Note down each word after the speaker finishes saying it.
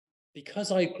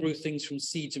because I grew things from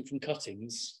seeds and from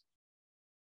cuttings,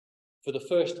 for the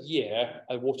first year,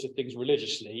 I watered things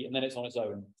religiously, and then it's on its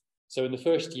own. So in the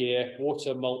first year,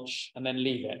 water, mulch, and then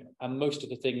leave it. And most of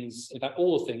the things, in fact,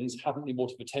 all the things haven't been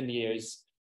watered for 10 years,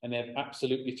 and they've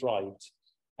absolutely thrived.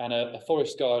 And a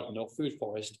forest garden or food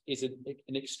forest is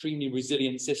an extremely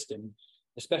resilient system,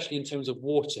 especially in terms of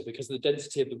water, because of the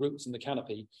density of the roots in the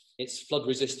canopy. It's flood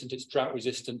resistant, it's drought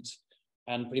resistant,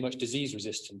 and pretty much disease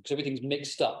resistant, because everything's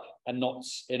mixed up and not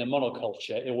in a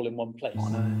monoculture, all in one place.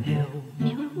 On a hill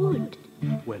Near a wood,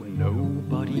 where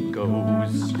nobody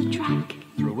goes, up a track,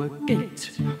 through a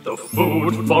gate, The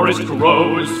food forest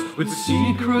grows. with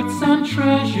secrets and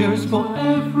treasures for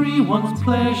everyone's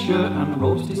pleasure, and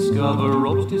Rob's discovery.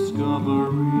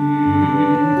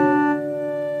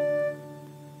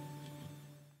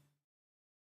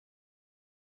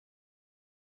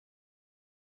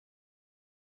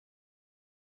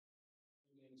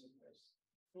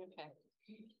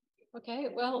 Okay,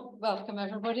 well, welcome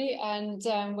everybody, and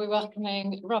we're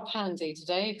welcoming Rob Handy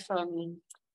today from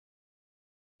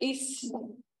East.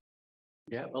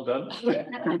 Yeah, well done.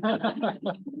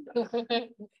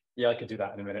 Yeah, I could do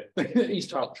that in a minute.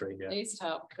 East Harptree, yeah. East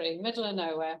Harptree, middle of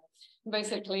nowhere.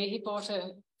 Basically, he bought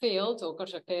a field, or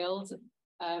got a field,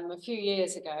 a few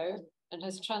years ago, and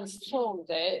has transformed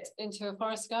it into a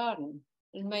forest garden.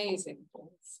 Amazing.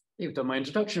 You've done my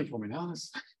introduction for me now.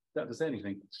 That does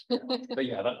anything. But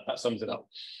yeah, that sums it up.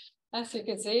 As you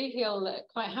can see, he'll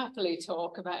quite happily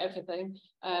talk about everything.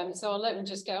 So I'll let him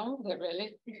just get on with it,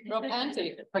 really. Rob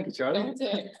Handy. Thank you, Charlie.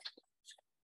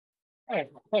 Hey,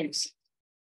 thanks.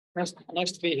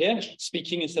 Nice to be here,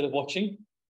 speaking instead of watching.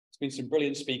 It's been some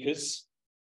brilliant speakers.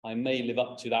 I may live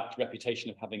up to that reputation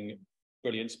of having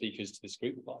brilliant speakers to this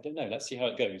group, but I don't know. Let's see how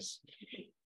it goes.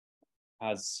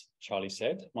 As Charlie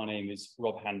said, my name is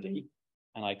Rob Handy,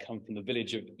 and I come from the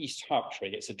village of East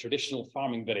Harptree. It's a traditional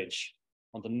farming village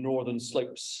on the northern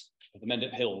slopes of the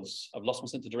Mendip Hills. I've lost my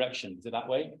sense of direction. Is it that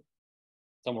way?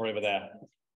 Somewhere over there.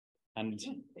 And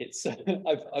it's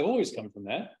I've always come from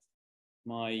there.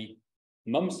 My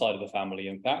mum's side of the family,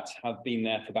 in fact, have been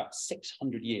there for about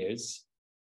 600 years.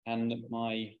 And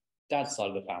my dad's side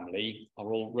of the family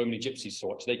are all Romany Gypsy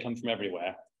sorts. They come from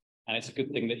everywhere. And it's a good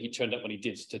thing that he turned up when he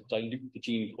did to dilute the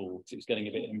gene pool, because it was getting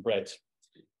a bit inbred.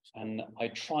 And I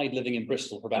tried living in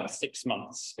Bristol for about 6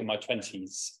 months in my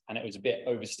 20s, and it was a bit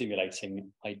overstimulating.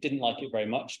 I didn't like it very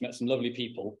much, met some lovely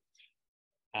people,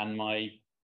 and my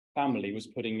family was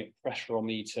putting pressure on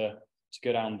me to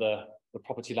go down the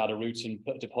property ladder route and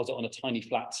put a deposit on a tiny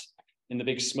flat in the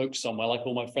big smoke somewhere, like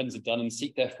all my friends had done, and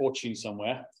seek their fortune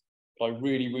somewhere. But I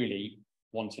really, really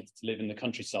wanted to live in the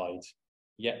countryside,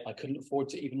 yet I couldn't afford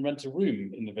to even rent a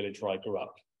room in the village where I grew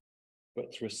up.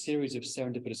 But through a series of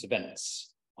serendipitous events,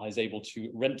 I was able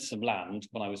to rent some land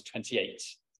when I was 28,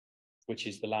 which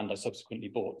is the land I subsequently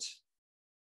bought.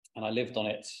 And I lived on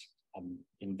it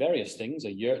in various things,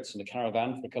 a yurt and a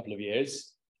caravan for a couple of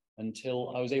years,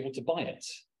 until I was able to buy it.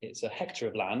 It's a hectare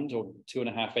of land, or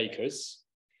 2.5 acres.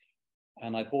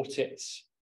 And I bought it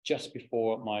just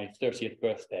before my 30th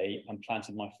birthday and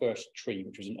planted my first tree,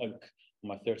 which was an oak, on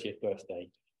my 30th birthday.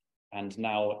 And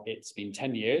now it's been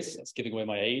 10 years, that's giving away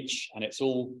my age, and it's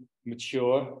all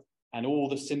mature, and all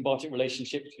the symbiotic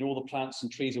relationships between all the plants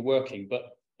and trees are working. But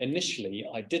initially,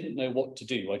 I didn't know what to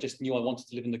do. I just knew I wanted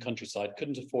to live in the countryside,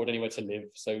 couldn't afford anywhere to live,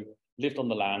 so lived on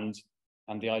the land.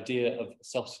 And the idea of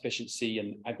self-sufficiency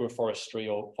and agroforestry,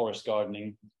 or forest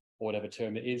gardening, or whatever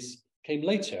term it is, came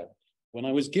later, when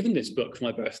I was given this book for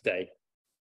my birthday.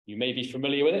 You may be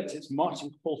familiar with it. It's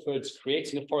Martin Crawford's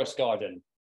Creating a Forest Garden.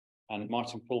 And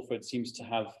Martin Crawford seems to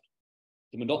have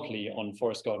the monopoly on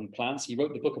forest garden plants. He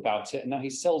wrote the book about it, and now he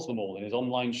sells them all in his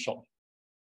online shop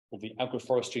called the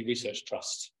Agroforestry Research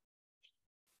Trust.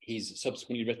 He's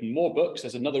subsequently written more books.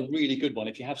 There's another really good one.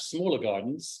 If you have smaller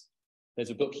gardens, there's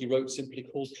a book he wrote simply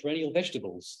called Perennial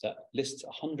Vegetables that lists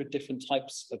 100 different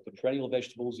types of the perennial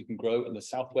vegetables you can grow in the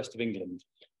southwest of England,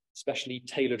 especially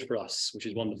tailored for us, which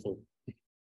is wonderful.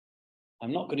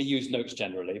 I'm not going to use notes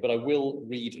generally, but I will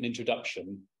read an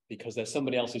introduction, because they're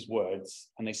somebody else's words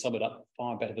and they sum it up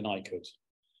far better than I could.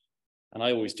 And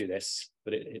I always do this,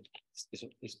 but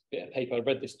this bit of paper, I've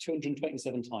read this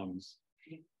 227 times.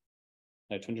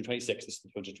 No, 226, this is the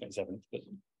 227th, but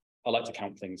I like to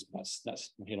count things, but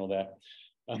that's here nor there.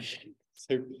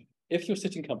 So if you're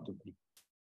sitting comfortably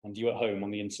and you're at home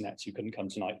on the internet, you couldn't come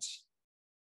tonight,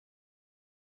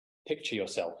 picture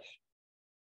yourself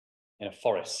in a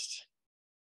forest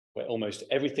where almost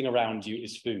everything around you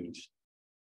is food.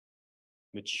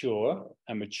 Mature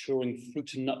and maturing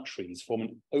fruit and nut trees form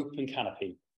an open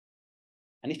canopy.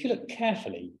 And if you look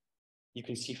carefully, You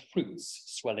can see fruits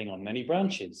swelling on many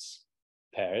branches: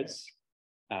 pears,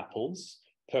 apples,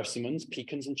 persimmons,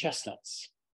 pecans, and chestnuts.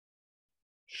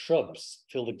 Shrubs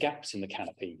fill the gaps in the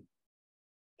canopy.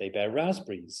 They bear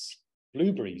raspberries,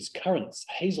 blueberries, currants,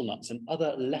 hazelnuts, and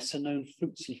other lesser-known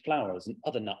fruits and flowers and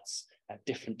other nuts at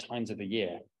different times of the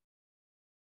year.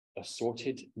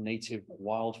 Assorted native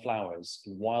wild flowers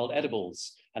and wild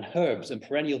edibles and herbs and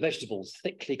perennial vegetables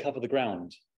thickly cover the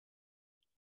ground.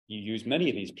 You use many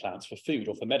of these plants for food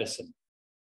or for medicine.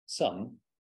 Some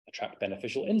attract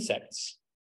beneficial insects,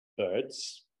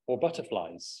 birds, or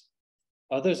butterflies.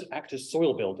 Others act as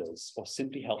soil builders or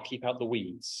simply help keep out the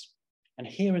weeds. And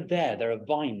here and there are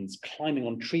vines climbing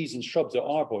on trees and shrubs or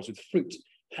arbors with fruit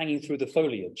hanging through the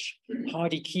foliage,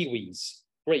 hardy kiwis,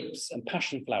 grapes, and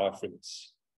passion flower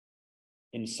fruits.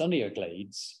 In sunnier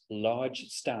glades, large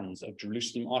stands of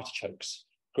Jerusalem artichokes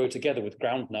grow together with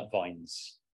groundnut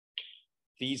vines.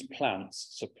 These plants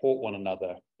support one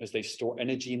another as they store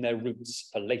energy in their roots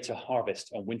for later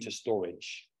harvest and winter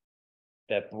storage.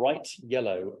 Their bright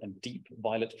yellow and deep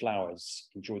violet flowers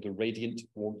enjoy the radiant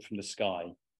warmth from the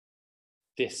sky.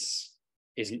 This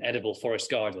is an edible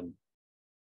forest garden.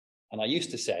 And I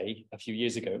used to say a few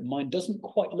years ago, mine doesn't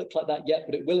quite look like that yet,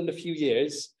 but it will in a few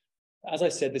years. As I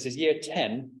said, this is year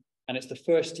 10, and it's the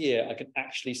first year I can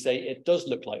actually say it does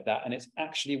look like that, and it's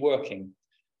actually working.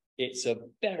 It's a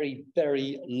very,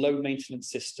 very low maintenance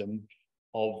system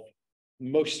of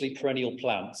mostly perennial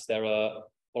plants. There are,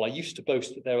 well, I used to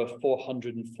boast that there are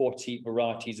 440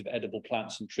 varieties of edible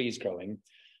plants and trees growing,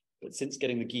 but since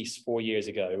getting the geese 4 years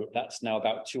ago, that's now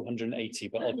about 280,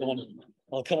 but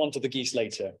I'll come on to the geese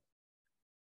later.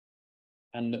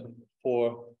 And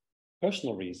for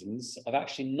personal reasons, I've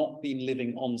actually not been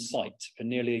living on site for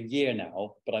nearly a year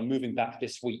now, but I'm moving back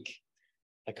this week.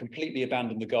 I completely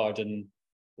abandoned the garden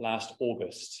last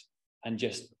August and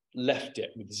just left it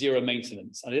with zero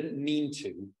maintenance. I didn't mean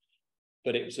to,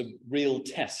 but it was a real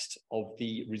test of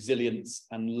the resilience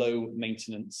and low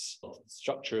maintenance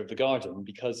structure of the garden,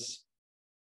 because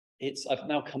I've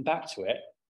now come back to it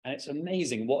and it's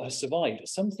amazing what has survived.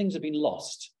 Some things have been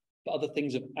lost, but other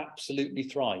things have absolutely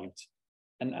thrived.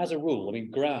 And as a rule, I mean,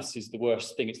 grass is the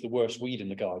worst thing. It's the worst weed in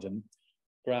the garden.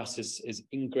 Grass is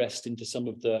ingressed into some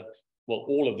of the, well,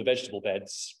 all of the vegetable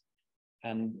beds,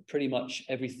 and pretty much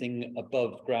everything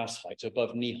above grass height,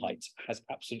 above knee height, has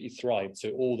absolutely thrived. So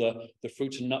all the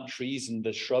fruit and nut trees and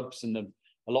the shrubs and a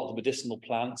lot of the medicinal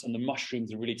plants and the mushrooms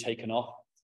have really taken off.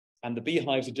 And the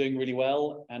beehives are doing really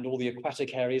well, and all the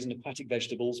aquatic areas and aquatic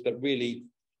vegetables, but really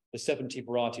the 70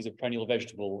 varieties of perennial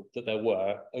vegetable that there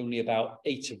were, only about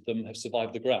 8 of them have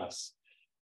survived the grass.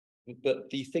 But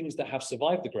the things that have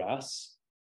survived the grass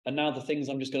are now the things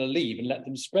I'm just going to leave and let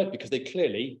them spread, because they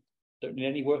clearly don't need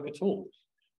any work at all.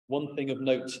 One thing of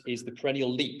note is the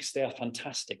perennial leeks. They are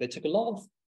fantastic. They took a lot of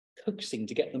coaxing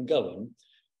to get them going,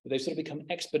 but they've sort of become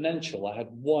exponential. I had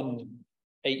 1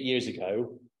 8 years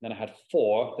ago, then I had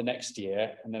 4 the next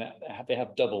year, and then they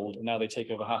have doubled, and now they take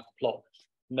over half the plot.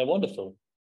 And they're wonderful.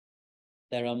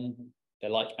 They're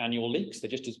like annual leeks. They're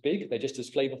just as big. They're just as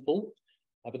flavorful,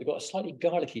 but they've got a slightly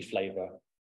garlicky flavor.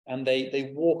 And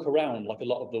they walk around like a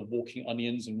lot of the walking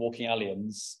onions and walking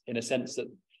alliums, in a sense that,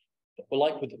 well,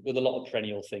 like with a lot of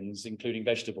perennial things, including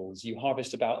vegetables, you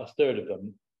harvest about 1/3 of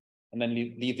them and then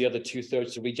leave the other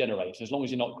 2/3 to regenerate. And as long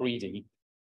as you're not greedy,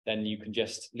 then you can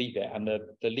just leave it. And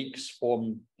the leeks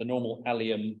form the normal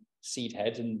allium seed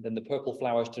head, and then the purple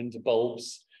flowers turn into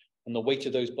bulbs. And the weight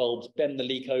of those bulbs bend the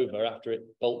leek over after it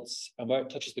bolts, and where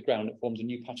it touches the ground, it forms a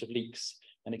new patch of leeks,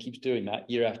 and it keeps doing that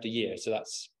year after year. So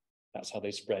that's how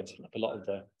they spread, like a lot of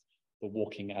the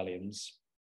walking alliums.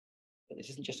 But this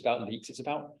isn't just about leeks, it's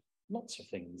about lots of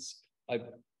things.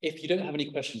 If you don't have any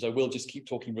questions, I will just keep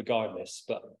talking regardless.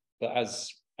 But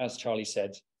as Charlie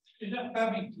said, is that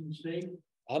Babington's leek?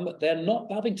 They're not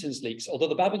Babington's leeks, although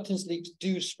the Babington's leeks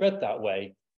do spread that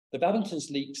way. The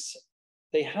Babington's leeks,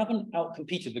 they haven't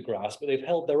outcompeted the grass, but they've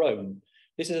held their own.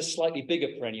 This is a slightly bigger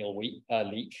perennial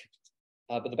leek,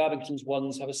 but the Babington's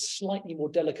ones have a slightly more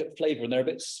delicate flavour, and they're a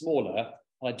bit smaller.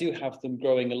 And I do have them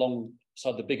growing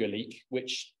alongside the bigger leek,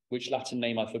 which Latin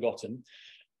name I've forgotten.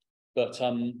 But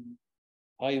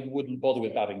I wouldn't bother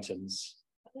with Babingtons.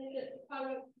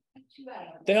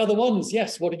 They are the ones,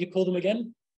 yes. What did you call them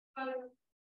again?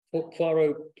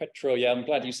 Poirot Petro. Yeah, I'm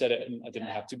glad you said it, and I didn't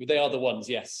have to, but they are the ones,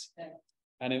 yes.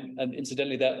 And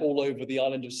incidentally, they're all over the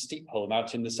island of Steepholm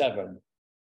out in the Severn.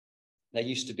 There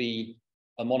used to be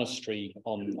a monastery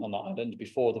on the island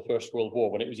before the First World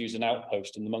War, when it was used as an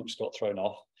outpost and the monks got thrown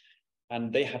off.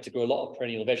 And they had to grow a lot of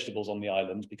perennial vegetables on the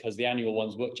island because the annual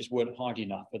ones just weren't hardy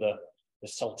enough for the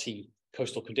salty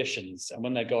coastal conditions. And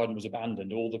when their garden was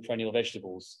abandoned, all the perennial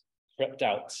vegetables crept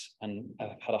out and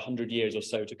had 100 years or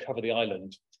so to cover the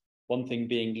island. One thing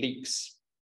being leaks.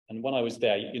 And when I was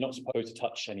there, you're not supposed to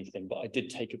touch anything, but I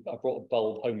brought a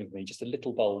bulb home with me, just a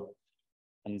little bulb.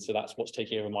 And so that's what's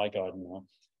taking over my garden now.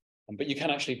 But you can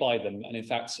actually buy them. And in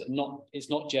fact, it's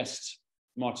not just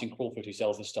Martin Crawford who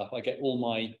sells the stuff. I get all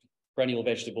my perennial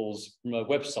vegetables from a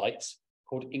website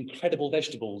called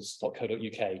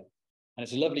incrediblevegetables.co.uk. And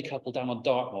it's a lovely couple down on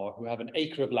Dartmoor who have an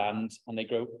acre of land and they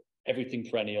grow everything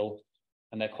perennial,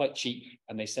 and they're quite cheap,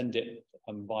 and they send it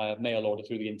via mail order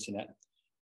through the internet.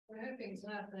 We're hoping to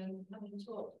have them come and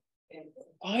talk.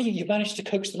 Oh, you managed to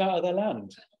coax them out of their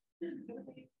land.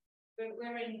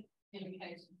 We're in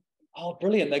communication. Oh,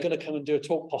 brilliant. They're going to come and do a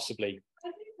talk, possibly.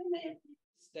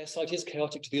 Their site is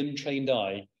chaotic to the untrained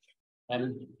eye.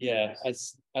 Yeah,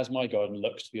 as my garden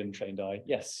looks to the untrained eye.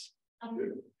 Yes.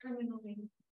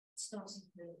 Started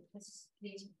this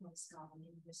creative forest garden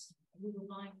in Bristol. We were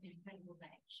buying incredible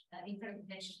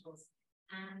vegetables,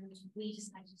 and we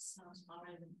decided to start our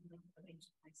own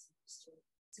enterprise in Bristol.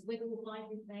 So we're all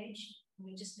vibrant veg, and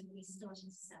we started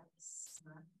to sell this.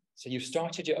 So you've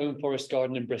started your own forest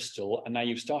garden in Bristol, and now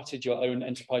you've started your own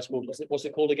enterprise called, what's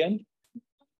it called again?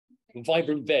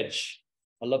 Vibrant Veg.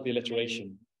 I love the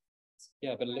alliteration.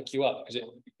 Yeah, I better look you up, because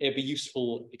it'd be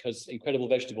useful, because Incredible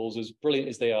Vegetables, as brilliant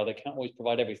as they are, they can't always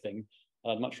provide everything.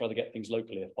 I'd much rather get things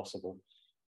locally if possible.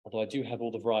 Although I do have all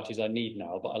the varieties I need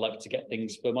now, but I like to get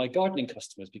things for my gardening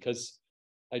customers, because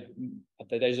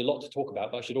there's a lot to talk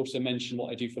about, but I should also mention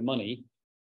what I do for money.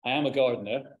 I am a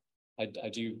gardener. I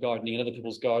do gardening in other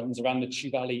people's gardens around the Chew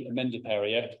Valley and Mendip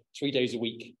area 3 days a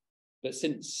week. But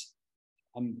since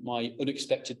my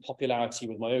unexpected popularity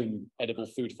with my own edible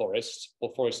food forest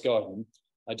or forest garden,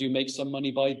 I do make some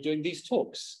money by doing these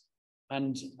talks.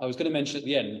 And I was going to mention at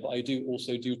the end, but I do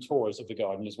also do tours of the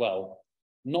garden as well.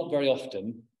 Not very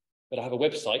often, but I have a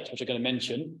website, which I'm going to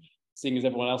mention, seeing as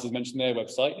everyone else has mentioned their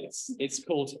website. It's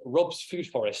called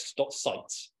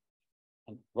robsfoodforest.site.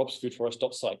 And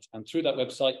robsfoodforest.site. And through that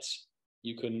website,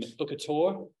 you can book a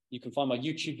tour, you can find my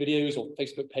YouTube videos or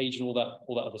Facebook page and all that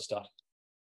other stuff.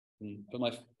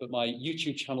 But my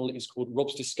YouTube channel is called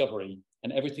Rob's Discovery,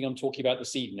 and everything I'm talking about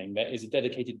this evening, there is a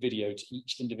dedicated video to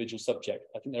each individual subject.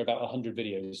 I think there are about 100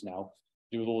 videos now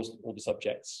to do with all the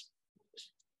subjects.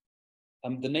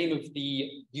 The name of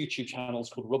the YouTube channel is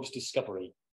called Rob's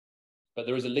Discovery, but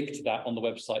there is a link to that on the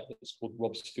website that's called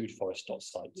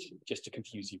robsfoodforest.site, just to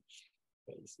confuse you.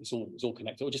 It's all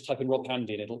connected. Or just type in Rob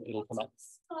Handy and it'll come up.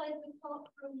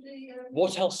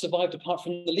 What else survived apart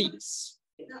from the leaks?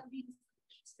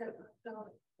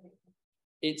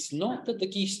 It's not that the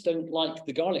geese don't like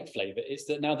the garlic flavour, it's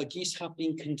that now the geese have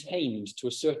been contained to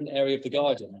a certain area of the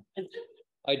garden.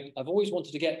 I've always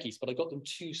wanted to get geese, but I got them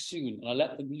too soon and I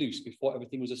let them loose before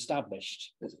everything was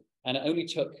established. And it only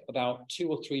took about 2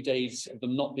 or 3 days of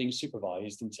them not being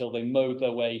supervised until they mowed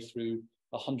their way through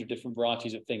 100 different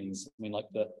varieties of things. I mean, like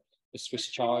the Swiss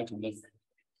chard and the...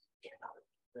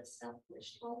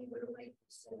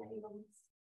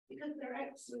 Because they're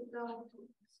excellent gardeners.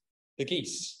 The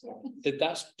geese, yeah.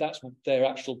 that's their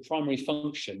actual primary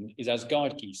function, is as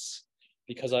guard geese,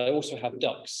 because I also have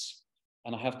ducks,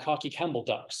 and I have khaki Campbell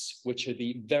ducks, which are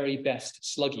the very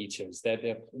best slug eaters.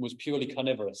 They're almost purely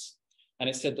carnivorous, and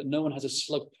it's said that no one has a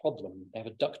slug problem. They have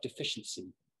a duck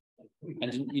deficiency,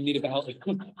 and you need about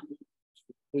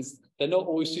they're not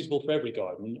always suitable for every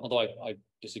garden, although I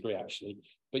disagree actually,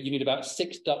 but you need about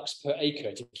 6 ducks per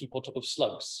acre to keep on top of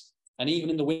slugs. And even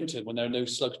in the winter, when there are no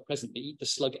slugs present, they eat the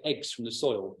slug eggs from the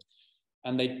soil.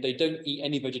 And they don't eat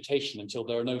any vegetation until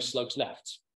there are no slugs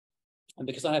left. And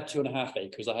because I have 2.5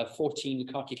 acres, I have 14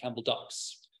 khaki Campbell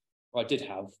ducks. Or I did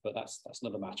have, but that's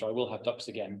another matter. I will have ducks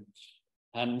again.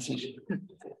 And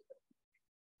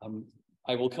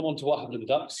I will come on to what happened to the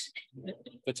ducks.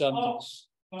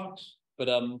 But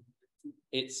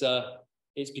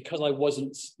it's because I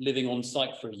wasn't living on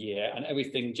site for a year and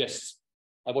everything just...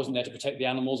 I wasn't there to protect the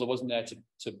animals. I wasn't there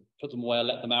to put them away,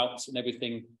 let them out, and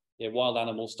everything. Yeah, wild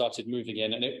animals started moving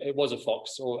in, and it was a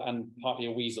fox and partly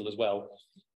a weasel as well.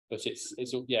 But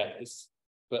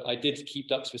but I did keep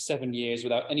ducks for 7 years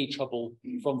without any trouble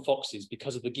from foxes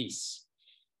because of the geese.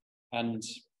 And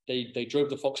they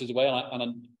drove the foxes away,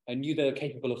 and I knew they were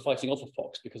capable of fighting off a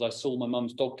fox because I saw my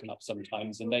mum's dog come up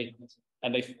sometimes, and they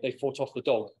fought off the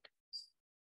dog.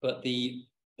 But the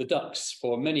ducks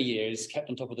for many years kept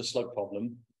on top of the slug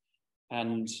problem,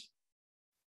 and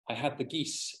I had the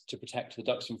geese to protect the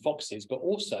ducks from foxes, but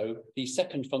also the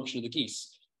second function of the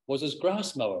geese was as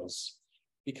grass mowers,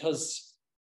 because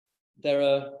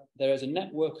there is a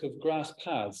network of grass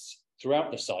paths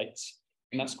throughout the site,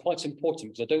 and that's quite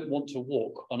important because I don't want to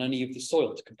walk on any of the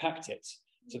soil to compact it.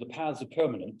 So the paths are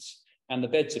permanent and the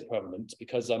beds are permanent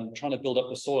because I'm trying to build up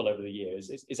the soil over the years.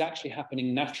 It's actually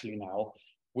happening naturally now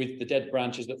with the dead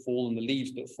branches that fall and the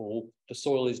leaves that fall. The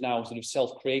soil is now sort of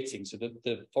self-creating. So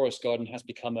the forest garden has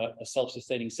become a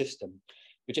self-sustaining system.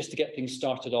 But just to get things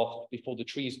started off before the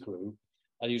trees grew,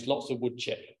 I used lots of wood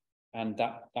chip, and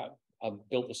that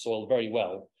built the soil very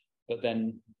well. But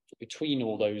then between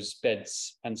all those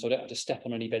beds, and so I don't have to step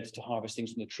on any beds to harvest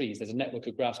things from the trees, there's a network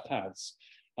of grass paths.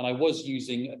 And I was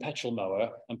using a petrol mower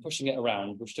and pushing it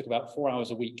around, which took about 4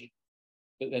 hours a week.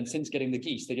 But then since getting the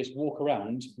geese, they just walk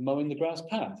around mowing the grass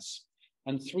paths.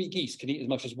 And 3 geese can eat as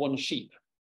much as 1 sheep.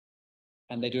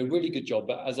 And they do a really good job.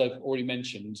 But as I've already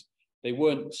mentioned, they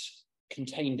weren't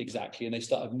contained exactly, and they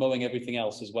started mowing everything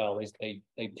else as well. They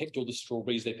picked all the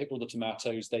strawberries, they picked all the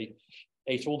tomatoes, they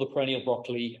ate all the perennial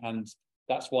broccoli, and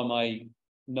that's why my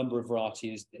number of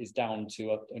variety is down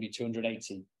to only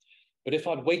 280. But if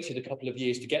I'd waited a couple of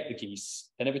years to get the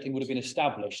geese, then everything would have been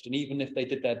established. And even if they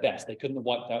did their best, they couldn't have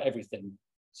wiped out everything.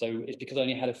 So it's because I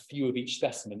only had a few of each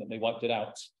specimen that they wiped it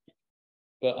out.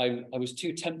 But I was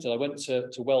too tempted. I went to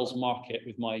Wells Market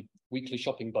with my weekly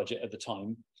shopping budget at the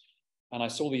time, and I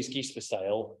saw these geese for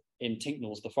sale in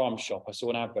Tinknell's, the farm shop. I saw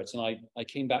an advert, and I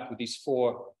came back with these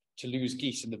 4 Toulouse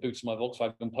geese in the boot of my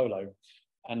Volkswagen Polo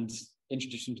and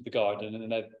introduced them to the garden, and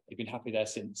then they've been happy there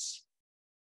since.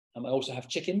 I also have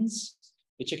chickens.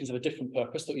 The chickens have a different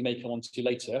purpose that we may come on to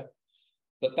later.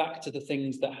 But back to the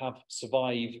things that have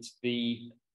survived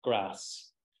the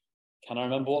grass. Can I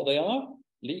remember what they are?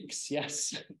 Leeks,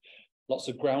 yes. Lots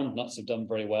of ground nuts have done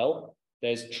very well.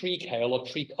 There's tree kale or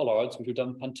tree collards, which have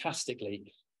done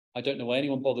fantastically. I don't know why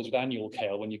anyone bothers with annual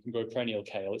kale when you can grow perennial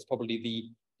kale. It's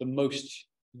probably the most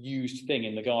used thing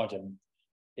in the garden.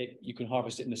 You can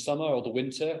harvest it in the summer or the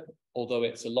winter, although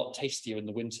it's a lot tastier in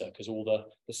the winter because all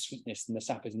the sweetness and the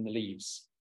sap is in the leaves.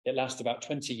 It lasts about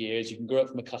 20 years. You can grow it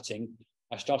from a cutting.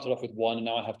 I started off with 1 and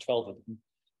now I have 12 of them.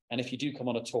 And if you do come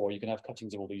on a tour, you can have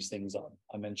cuttings of all these things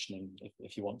I'm mentioning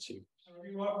if you want to. So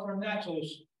you are for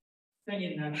nettles,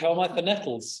 thinning nettles. How am I for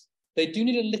nettles? They do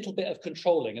need a little bit of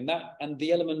controlling, and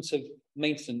the element of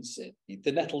maintenance,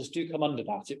 the nettles do come under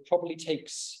that. It probably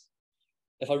takes,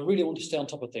 if I really want to stay on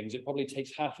top of things, it probably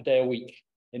takes half a day a week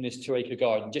in this 2-acre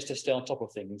garden just to stay on top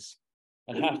of things.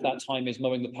 And half that time is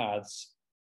mowing the paths.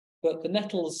 But the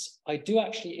nettles, I do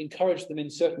actually encourage them in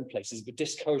certain places, but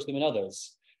discourage them in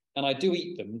others. And I do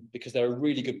eat them because they're a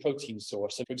really good protein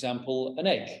source. So for example, an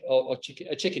egg or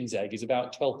a chicken's egg is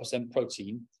about 12%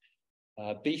 protein.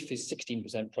 Beef is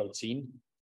 16% protein.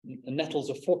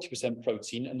 Nettles are 40%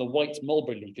 protein, and the white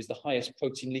mulberry leaf is the highest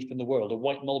protein leaf in the world. A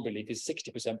white mulberry leaf is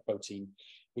 60% protein,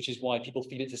 which is why people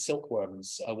feed it to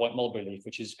silkworms, a white mulberry leaf,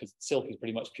 which is because silk is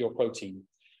pretty much pure protein.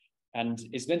 And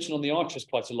it's mentioned on the Archers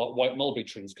quite a lot, white mulberry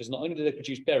trees, because not only do they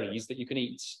produce berries that you can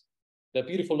eat, they're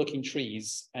beautiful looking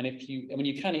trees. And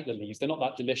you can eat the leaves, they're not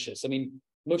that delicious. I mean,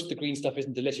 most of the green stuff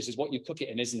isn't delicious. It's what you cook it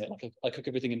in, isn't it? Like I cook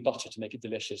everything in butter to make it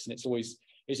delicious, and it's always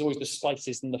the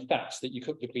spices and the fats that you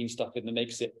cook the green stuff in that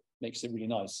makes it really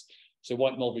nice. So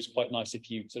white mulberry is quite nice if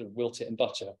you sort of wilt it in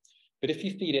butter. But if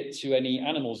you feed it to any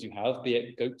animals you have, be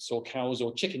it goats or cows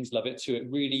or chickens, love it too.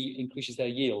 It really increases their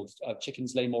yield.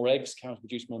 Chickens lay more eggs, cows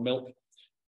produce more milk,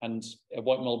 and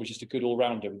white mulberry is just a good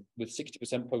all-rounder with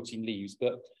 60% protein leaves.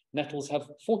 But nettles have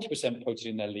 40%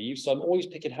 protein in their leaves, so I'm always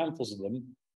picking handfuls of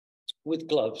them with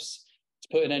gloves to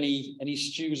put in any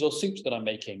stews or soups that I'm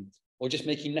making, or just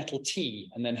making nettle tea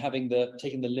and then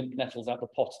taking the limp nettles out of the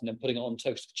pot and then putting it on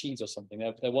toast with cheese or something.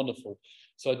 They're wonderful.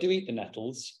 So I do eat the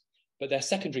nettles, but their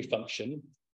secondary function,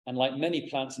 and like many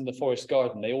plants in the forest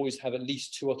garden, they always have at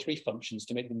least 2 or 3 functions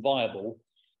to make them viable.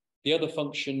 The other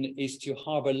function is to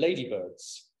harbour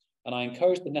ladybirds. And I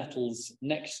encourage the nettles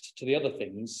next to the other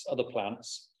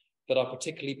plants that are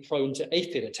particularly prone to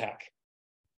aphid attack.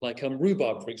 Like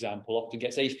rhubarb, for example, often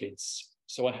gets aphids.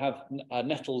 So I have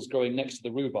nettles growing next to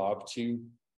the rhubarb to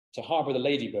harbour the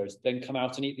ladybirds, then come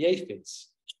out and eat the aphids.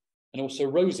 And also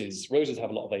roses. Roses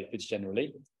have a lot of aphids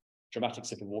generally. Dramatic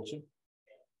sip of water.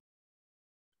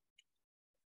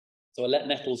 So I let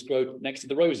nettles grow next to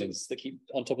the roses that keep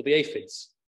on top of the aphids.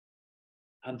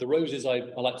 And the roses I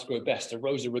like to grow best are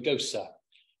Rosa rugosa,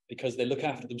 because they look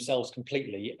after themselves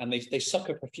completely and they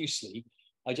sucker profusely.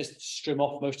 I just trim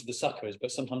off most of the suckers,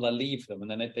 but sometimes I leave them and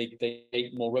then they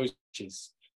eat more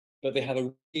roses. But they have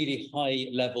a really high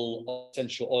level of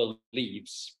essential oil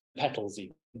leaves, petals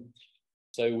even.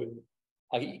 So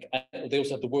they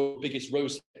also have the world's biggest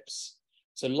rose hips.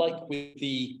 So like with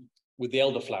the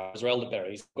elderflowers or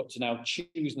elderberries, I've got to now choose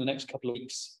in the next couple of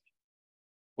weeks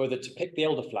whether to pick the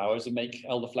elderflowers and make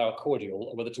elderflower cordial,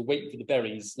 or whether to wait for the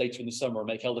berries later in the summer and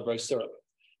make elderberry syrup.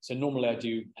 So normally I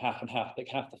do half and half, pick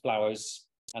half the flowers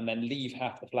and then leave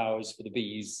half the flowers for the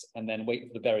bees, and then wait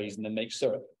for the berries, and then make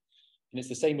syrup. And it's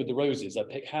the same with the roses. I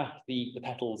pick half the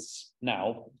petals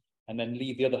now, and then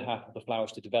leave the other half of the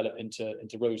flowers to develop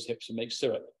into rose hips and make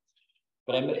syrup.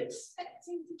 But am I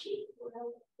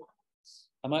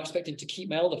expecting to keep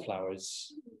my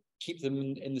elderflowers? Keep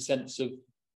them in the sense of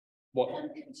what?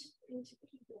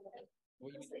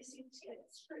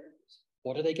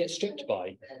 What do they get stripped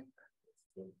by?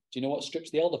 Do you know what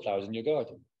strips the elderflowers in your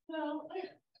garden? Well,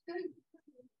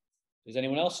 Does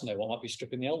anyone else know what might be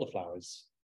stripping the elderflowers?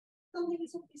 something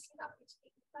is obviously happening to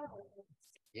the flower.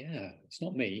 Yeah, it's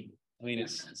not me. I mean,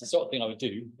 it's the sort of thing I would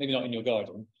do. Maybe not in your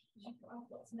garden. I've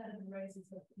got some edible roses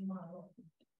in my lot,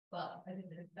 but I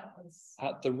didn't know if that was.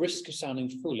 At the risk of sounding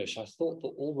foolish, I thought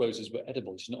that all roses were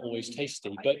edible. It's not always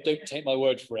tasty, but don't take my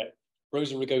word for it.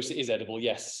 Rosa rugosa is edible,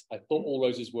 yes. I thought all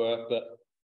roses were, but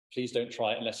please don't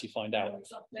try it unless you find out.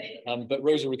 But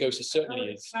Rosa rugosa certainly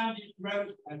is. Candied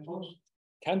rose petals.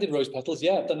 Candied rose petals,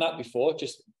 yeah, I've done that before.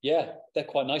 Just, yeah, they're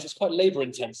quite nice. It's quite labour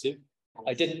intensive.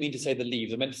 I didn't mean to say the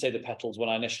leaves. I meant to say the petals when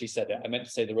I initially said it. I meant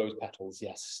to say the rose petals,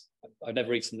 yes. I've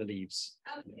never eaten the leaves.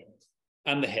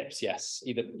 And the hips, yes,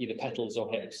 either petals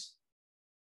or hips.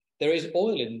 There is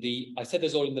oil in the, I said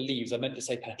there's oil in the leaves. I meant to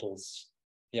say petals.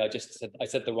 Yeah, I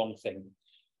said the wrong thing.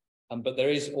 But there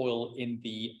is oil in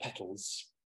the petals,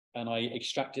 and I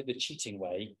extract it the cheating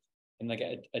way, and I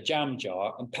get a jam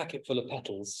jar and pack it full of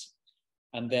petals,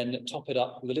 and then top it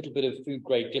up with a little bit of food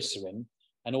grade glycerin,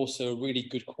 and also a really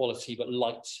good quality but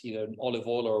light, either an olive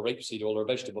oil or a rapeseed oil or a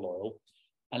vegetable oil,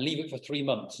 and leave it for 3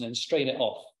 months and then strain it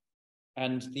off.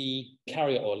 And the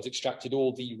carrier oil has extracted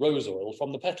all the rose oil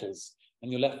from the petals,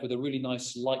 and you're left with a really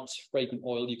nice, light, fragrant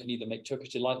oil. You can either make Turkish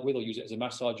delight with, or use it as a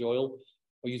massage oil,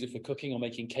 or use it for cooking or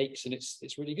making cakes, and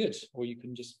it's really good. Or you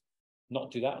can just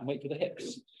not do that and wait for the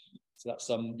hips. So that's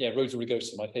Rosa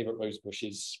rugosa, my favourite rose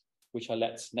bushes, which I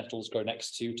let nettles grow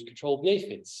next to control the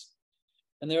aphids.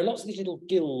 And there are lots of these little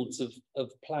guilds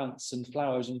of plants and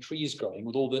flowers and trees growing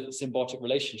with all the symbiotic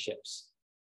relationships.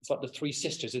 It's like the three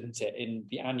sisters, isn't it, in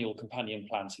the annual companion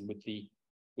planting with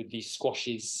the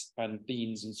squashes and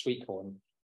beans and sweet corn.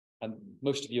 And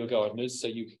most of you are gardeners, so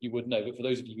you would know, but for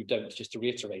those of you who don't, just to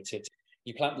reiterate it,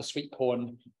 you plant the sweet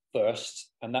corn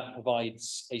first, and that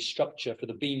provides a structure for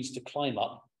the beans to climb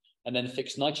up and then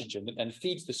fix nitrogen that then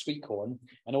feeds the sweet corn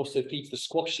and also feeds the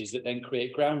squashes that then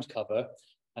create ground cover,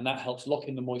 and that helps lock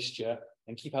in the moisture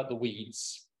and keep out the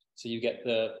weeds. So you get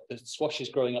the squashes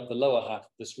growing up the lower half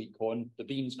of the sweet corn, the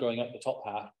beans growing up the top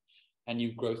half, and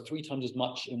you grow 3 times as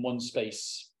much in one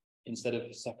space instead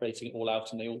of separating it all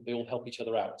out, and they all help each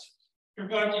other out.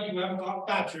 Provided you haven't got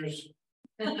badgers.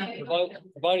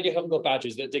 Provided you haven't got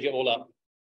badgers that dig it all up.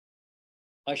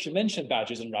 I should mention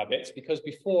badgers and rabbits because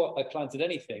before I planted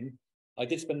anything, I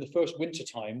did spend the first winter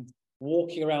time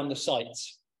walking around the site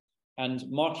and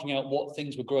marking out what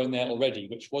things were growing there already,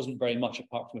 which wasn't very much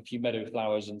apart from a few meadow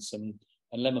flowers and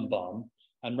lemon balm.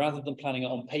 And rather than planning it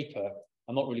on paper,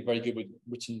 I'm not really very good with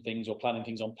written things or planning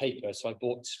things on paper. So I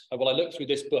looked through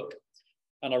this book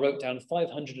and I wrote down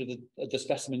 500 of the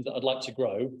specimens that I'd like to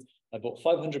grow. I bought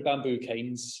 500 bamboo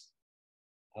canes,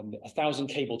 1,000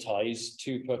 cable ties,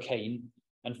 2 per cane,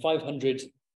 and 500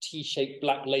 T-shaped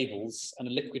black labels and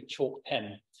a liquid chalk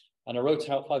pen. And I wrote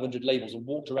out 500 labels and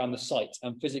walked around the site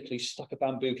and physically stuck a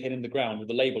bamboo cane in the ground with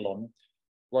a label on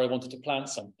where I wanted to plant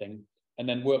something, and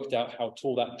then worked out how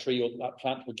tall that tree or that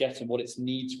plant would get and what its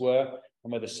needs were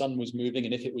and where the sun was moving,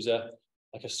 and if it was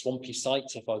like a swampy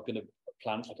site, if I was going to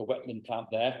plant like a wetland plant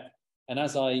there. And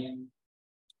as I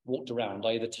walked around,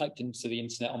 I either typed into the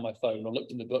internet on my phone or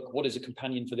looked in the book, what is a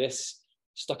companion for this?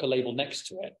 Stuck a label next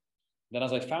to it. Then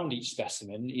as I found each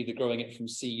specimen, either growing it from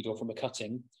seed or from a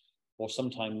cutting, or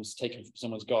sometimes taken from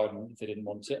someone's garden if they didn't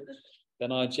want it,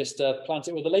 then I just plant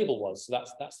it where the label was. So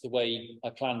that's the way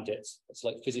I planned it. It's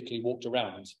like physically walked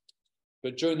around.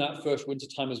 But during that first winter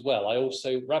time as well, I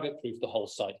also rabbit-proofed the whole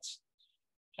site.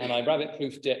 And I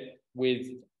rabbit-proofed it with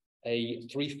a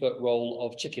 3-foot roll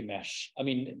of chicken mesh. I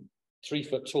mean, 3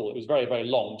 foot tall. It was very, very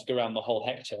long to go around the whole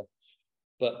hectare.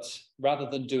 But rather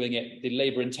than doing it the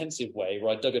labor-intensive way,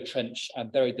 where I dug a trench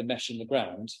and buried the mesh in the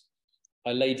ground,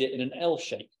 I laid it in an L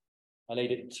shape. I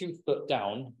laid it 2 foot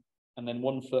down and then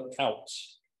 1 foot out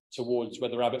towards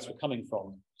where the rabbits were coming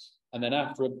from. And then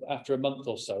after a month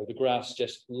or so, the grass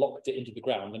just locked it into the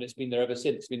ground, and it's been there ever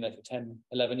since. It's been there for 10,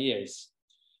 11 years.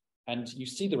 And you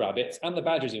see the rabbits and the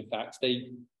badgers, in fact,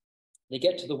 they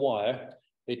get to the wire,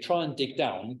 they try and dig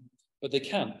down, but they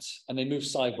can't. And they move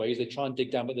sideways, they try and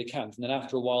dig down, but they can't. And then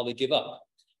after a while, they give up.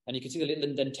 And you can see the little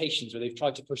indentations where they've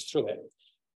tried to push through it.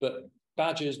 But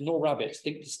badgers nor rabbits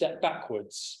think to step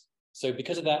backwards. So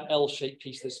because of that L-shaped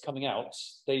piece that's coming out,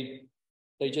 they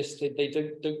they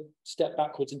don't step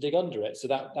backwards and dig under it. So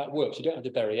that works. You don't have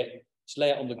to bury it. Just lay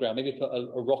it on the ground. Maybe put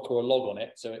a rock or a log on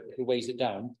it so it weighs it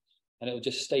down, and it'll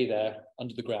just stay there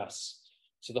under the grass.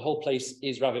 So the whole place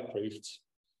is rabbit proofed.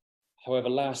 However,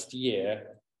 last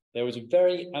year there was a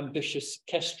very ambitious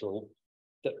kestrel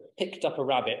that picked up a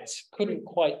rabbit, couldn't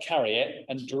quite carry it,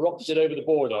 and dropped it over the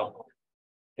border.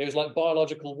 It was like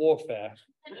biological warfare.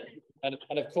 And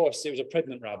of course, it was a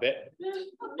pregnant rabbit.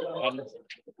 And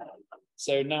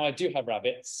so now I do have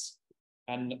rabbits.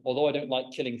 And although I don't like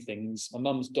killing things, my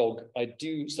mum's dog, I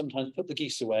do sometimes put the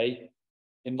geese away,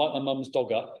 invite my mum's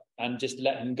dog up, and just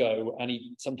let him go. And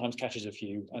he sometimes catches a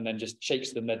few and then just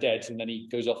shakes them, they're dead. And then he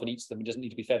goes off and eats them. He doesn't need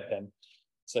to be fed then.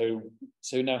 So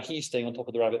now he's staying on top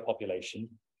of the rabbit population,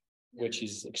 which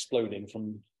is exploding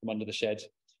from under the shed.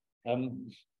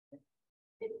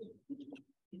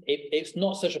 It's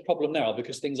not such a problem now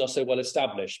because things are so well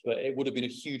established, but it would have been a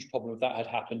huge problem if that had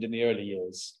happened in the early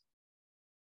years.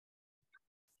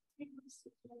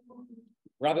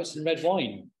 Rabbits and red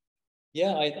wine.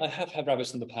 Yeah, I have had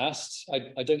rabbits in the past.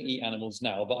 I don't eat animals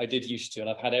now, but I did used to, and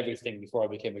I've had everything before I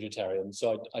became vegetarian.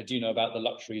 So I do know about the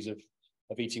luxuries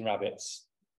of eating rabbits.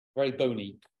 Very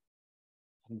bony.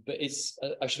 But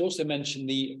I should also mention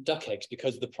the duck eggs,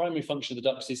 because the primary function of the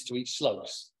ducks is to eat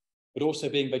slugs. But also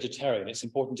being vegetarian, it's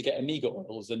important to get omega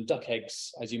oils, and duck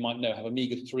eggs, as you might know, have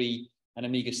omega-3 and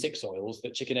omega-6 oils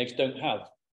that chicken eggs don't have.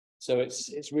 So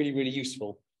it's really, really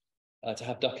useful to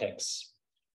have duck eggs.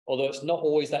 Although it's not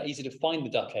always that easy to find the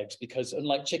duck eggs, because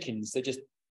unlike chickens, they just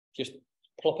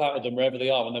plop out of them wherever they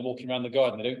are when they're walking around the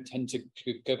garden. They don't tend to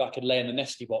go back and lay in the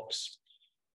nesty box.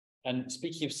 And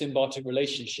speaking of symbiotic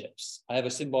relationships, I have a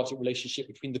symbiotic relationship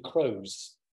between the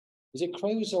crows. Is it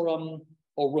crows or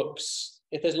rooks?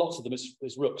 If there's lots of them,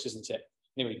 it's rooks, isn't it?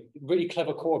 Anyway, really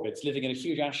clever corvids living in a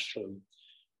huge ash tree.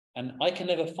 And I can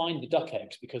never find the duck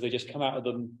eggs because they just come out of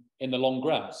them in the long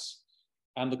grass.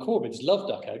 And the corvids love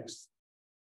duck eggs.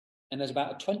 And there's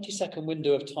about a 20-second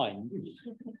window of time.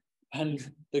 And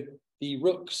the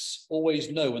rooks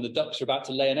always know when the ducks are about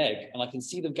to lay an egg. And I can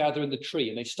see them gather in the tree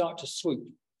and they start to swoop.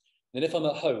 And if I'm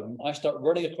at home, I start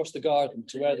running across the garden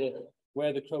to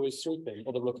where the crow is swooping,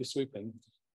 or the rook is swooping.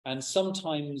 And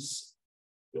sometimes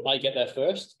I get there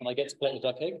first and I get to collect the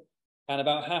duck egg. And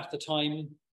about half the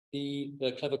time, the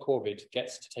clever corvid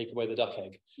gets to take away the duck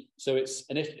egg. So if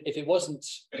it wasn't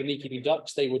for me keeping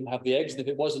ducks, they wouldn't have the eggs. And if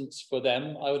it wasn't for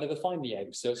them, I would never find the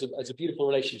eggs. So it's a beautiful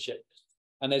relationship.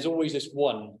 And there's always this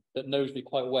one that knows me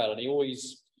quite well. And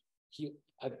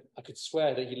I could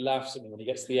swear that he laughs at me when he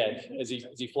gets the egg as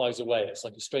he flies away. It's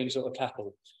like a strange sort of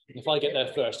cackle. And if I get there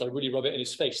first, I really rub it in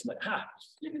his face, like, ha!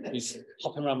 He's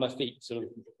hopping around my feet, sort of.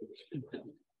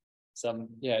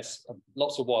 Yes,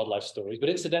 lots of wildlife stories. But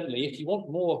incidentally, if you want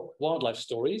more wildlife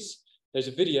stories, there's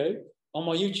a video on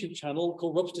my YouTube channel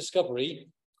called Rob's Discovery,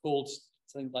 called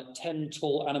something like 10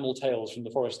 Tall Animal Tales from the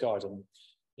Forest Garden.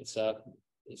 It's there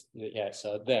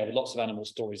with lots of animal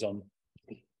stories on.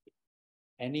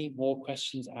 Any more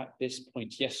questions at this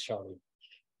point? Yes, Charlie.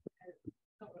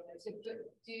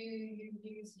 Do you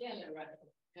use yellow rattle?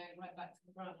 Going right back to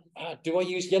the ground. Do I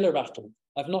use yellow rattle?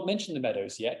 I've not mentioned the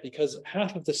meadows yet, because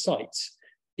half of the site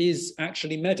is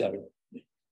actually meadow.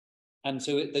 And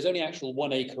so there's only actual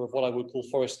 1 acre of what I would call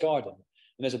forest garden.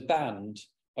 And there's a band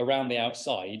around the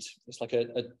outside. It's like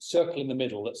a circle in the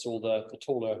middle that's all the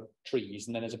taller trees.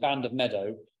 And then there's a band of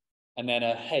meadow, and then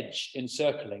a hedge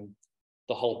encircling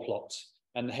the whole plot.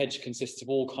 And the hedge consists of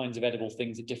all kinds of edible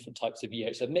things at different types of year.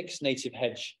 It's a mixed native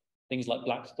hedge, things like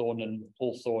blackthorn and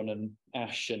hawthorn and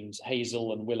ash and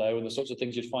hazel and willow and the sorts of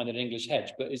things you'd find in an English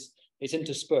hedge, but it's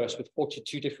interspersed with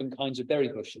 42 different kinds of berry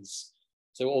bushes.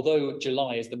 So although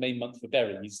July is the main month for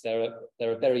berries, there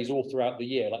are berries all throughout the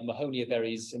year, like mahonia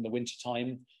berries in the winter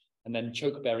time, and then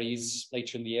chokeberries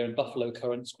later in the year, and buffalo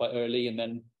currants quite early, and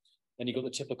then you've got the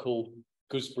typical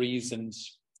gooseberries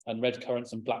and red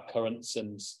currants and black currants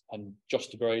and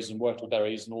josterberries and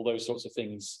whortleberries and all those sorts of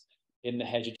things in the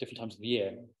hedge at different times of the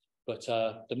year. But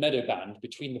the meadow band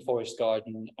between the forest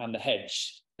garden and the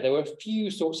hedge, there were a few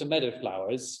sorts of meadow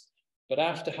flowers, but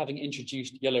after having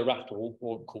introduced yellow rattle,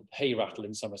 or called hay rattle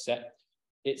in Somerset,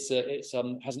 it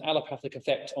has an allopathic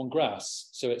effect on grass.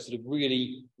 So it sort of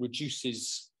really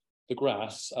reduces the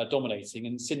grass dominating.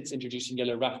 And since introducing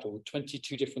yellow rattle,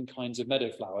 22 different kinds of meadow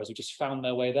flowers have just found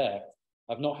their way there.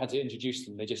 I've not had to introduce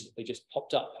them; they just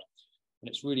popped up, and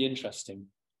it's really interesting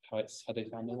how they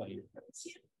found their way.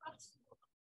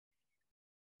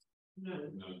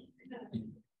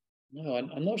 No,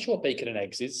 I'm not sure what bacon and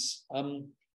eggs is.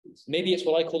 Maybe it's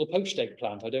what I call the poached egg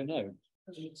plant. I don't know.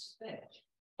 It's veg.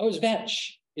 Oh, it's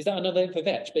vetch. Is that another name for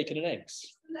vetch? Bacon and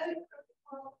eggs?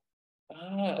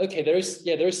 Ah, okay, there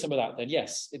is some of that then.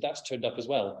 Yes, that's turned up as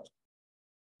well.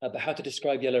 But how to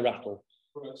describe yellow rattle?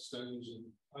 Upright stems and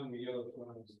tiny yellow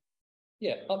flowers.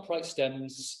 Yeah, upright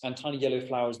stems and tiny yellow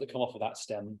flowers that come off of that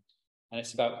stem. And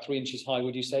it's about 3 inches high,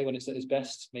 would you say, when it's at its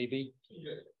best, maybe?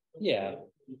 Yeah.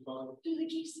 Do the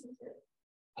geese eat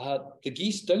it? The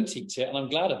geese don't eat it, and I'm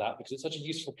glad of that because it's such a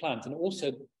useful plant. And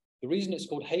also, the reason it's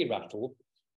called hay rattle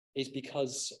is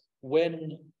because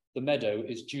when the meadow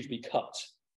is due to be cut,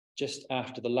 just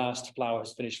after the last flower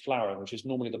has finished flowering, which is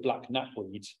normally the black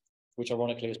knapweed, which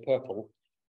ironically is purple,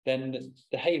 then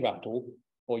the hay rattle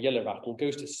or yellow rattle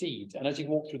goes to seed. And as you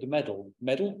walk through the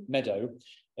meadow,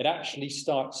 it actually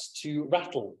starts to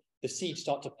rattle. The seeds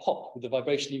start to pop with the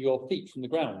vibration of your feet from the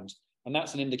ground. And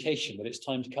that's an indication that it's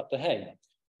time to cut the hay.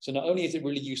 So not only is it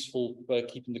really useful for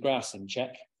keeping the grass in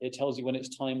check, it tells you when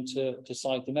it's time to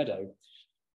side the meadow.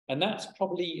 And that's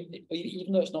probably,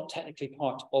 even though it's not technically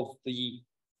part of the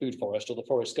food forest or the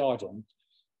forest garden,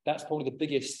 that's probably the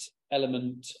biggest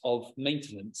element of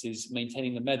maintenance is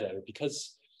maintaining the meadow,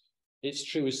 because it's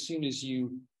true, as soon as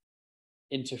you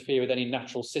interfere with any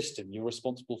natural system, you're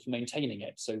responsible for maintaining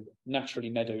it. So naturally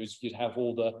meadows, you'd have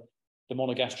all the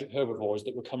monogastric herbivores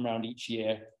that would come around each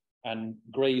year and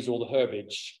graze all the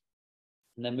herbage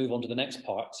and then move on to the next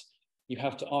part. You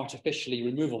have to artificially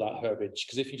remove all that herbage,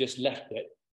 because if you just left it,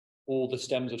 all the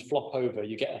stems would flop over.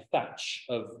 You get a thatch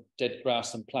of dead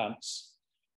grass and plants.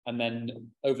 And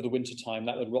then over the winter time,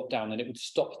 that would rot down and it would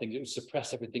stop things. It would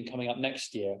suppress everything coming up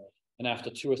next year. And after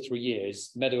 2 or 3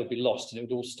 years, the meadow would be lost and it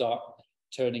would all start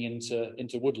turning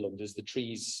into woodland as the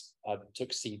trees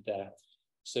took seed there.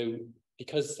 So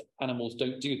because animals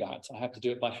don't do that, I have to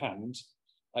do it by hand.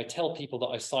 I tell people that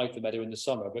I side the meadow in the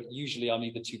summer, but usually I'm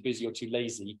either too busy or too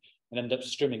lazy and end up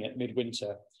strimming it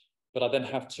midwinter. But I then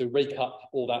have to rake up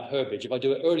all that herbage. If I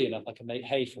do it early enough, I can make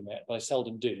hay from it, but I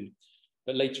seldom do.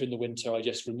 But later in the winter, I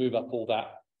just remove up all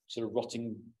that sort of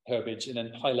rotting herbage and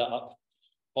then pile it up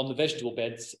on the vegetable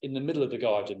beds in the middle of the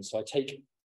garden. So I take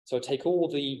all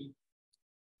the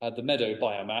meadow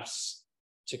biomass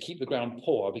to keep the ground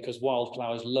poor, because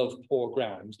wildflowers love poor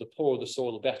ground. The poorer the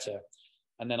soil, the better.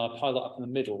 And then I pile it up in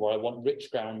the middle where I want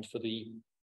rich ground for the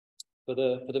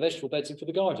vegetable beds and for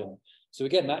the garden. So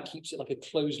again, that keeps it like a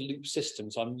closed loop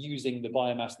system. So I'm using the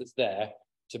biomass that's there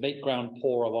to make ground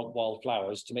poor. I want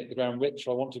wildflowers. To make the ground rich,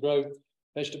 I want to grow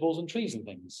vegetables and trees and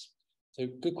things. So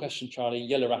good question, Charlie.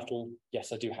 Yellow rattle,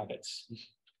 yes, I do have it.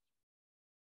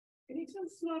 Can you tell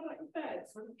us more about your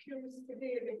beds? I'm curious to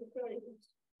hear if you're going.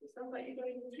 It sounds like you're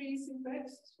going trees and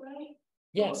beds as well.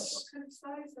 Yes. What kind of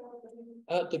size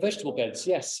are they? The vegetable beds,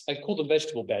 yes. I call them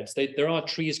vegetable beds. There are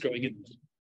trees growing in them.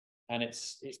 And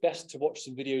it's best to watch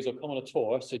some videos or come on a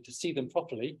tour so to see them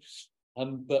properly.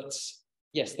 But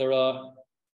yes, there are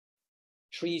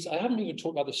trees. I haven't even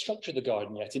talked about the structure of the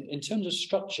garden yet. In terms of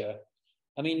structure,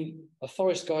 I mean, a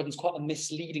forest garden is quite a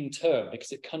misleading term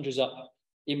because it conjures up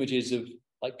images of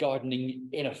like gardening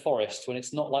in a forest when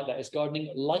it's not like that. It's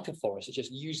gardening like a forest. It's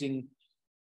just using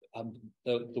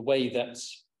the way that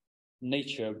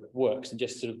nature works and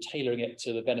just sort of tailoring it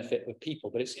to the benefit of people.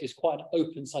 But it's quite an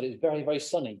open side. It's very, very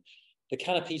sunny. The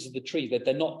canopies of the trees,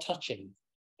 they're not touching.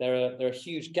 There are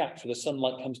huge gaps where the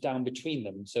sunlight comes down between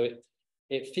them. So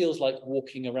it feels like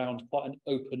walking around quite an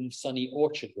open, sunny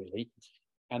orchard, really.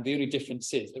 And the only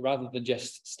difference is that rather than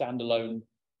just standalone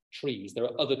trees, there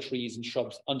are other trees and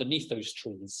shrubs underneath those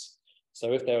trees.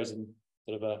 So if there is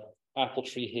sort of an apple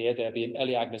tree here, there'll be an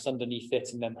Elaeagnus underneath it,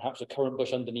 and then perhaps a currant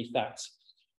bush underneath that,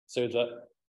 so that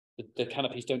the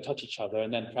canopies don't touch each other.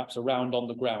 And then perhaps around on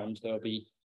the ground, there'll be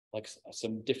like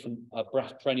some different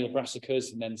perennial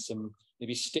brassicas, and then some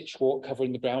maybe stitchwort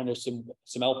covering the ground, or some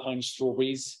alpine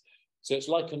strawberries. So it's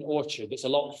like an orchard that's a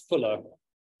lot fuller.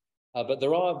 But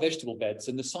there are vegetable beds,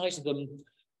 and the size of them,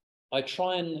 I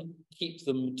try and keep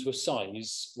them to a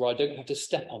size where I don't have to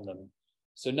step on them.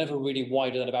 So never really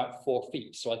wider than about 4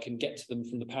 feet, so I can get to them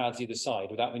from the paths either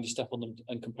side without having to step on them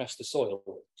and compress the soil.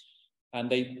 And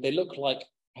they look like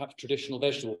perhaps traditional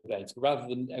vegetable beds, but rather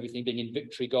than everything being in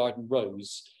Victory Garden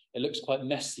rows, it looks quite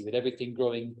messy with everything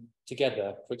growing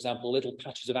together. For example, little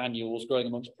patches of annuals growing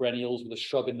amongst perennials with a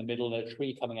shrub in the middle and a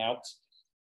tree coming out.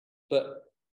 But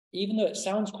even though it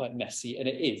sounds quite messy, and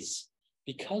it is,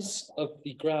 because of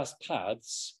the grass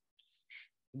paths,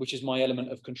 which is my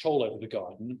element of control over the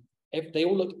garden, they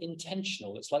all look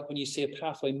intentional. It's like when you see a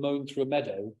pathway mown through a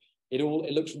meadow, it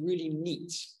looks really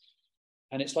neat.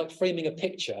 And it's like framing a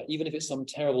picture, even if it's some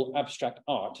terrible abstract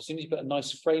art. As soon as you put a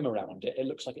nice frame around it, it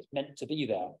looks like it's meant to be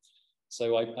there.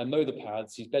 So I mow the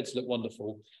paths, these beds look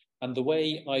wonderful. And the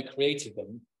way I created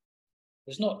them,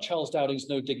 it's not Charles Dowding's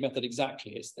no-dig method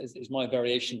exactly, it's my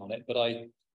variation on it, but I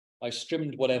I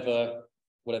trimmed whatever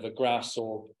grass,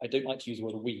 or I don't like to use the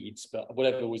word weeds, but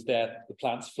whatever was there, the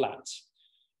plant's flat.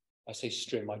 I say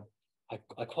trim.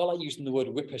 I quite like using the word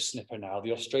whippersnipper now,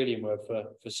 the Australian word for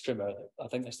strimmer. I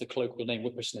think that's the colloquial name,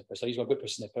 whippersnipper. So I use my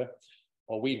whippersnipper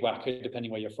or weed whacker,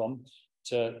 depending where you're from,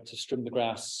 to trim the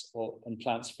grass and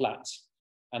plants flat.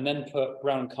 And then put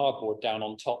brown cardboard down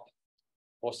on top,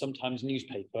 or sometimes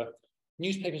newspaper.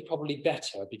 Newspaper is probably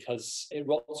better because it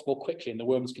rots more quickly and the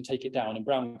worms can take it down, and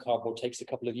brown cardboard takes a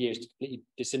couple of years to completely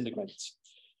disintegrate.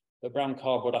 But brown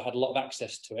cardboard, I had a lot of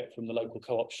access to it from the local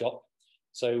co-op shop.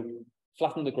 So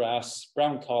flatten the grass,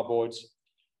 brown cardboard,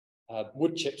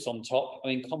 wood chips on top. I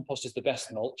mean, compost is the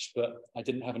best mulch, but I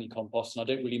didn't have any compost and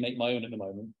I don't really make my own at the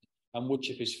moment. And wood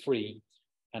chip is free.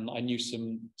 And I knew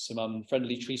some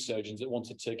friendly tree surgeons that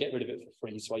wanted to get rid of it for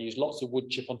free. So I used lots of wood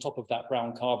chip on top of that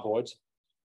brown cardboard.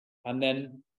 And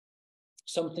then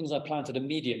some things I planted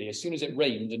immediately. As soon as it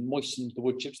rained and moistened the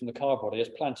wood chips and the cardboard, I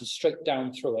just planted straight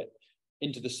down through it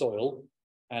into the soil,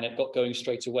 and it got going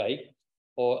straight away.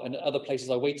 And other places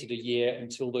I waited a year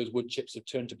until those wood chips have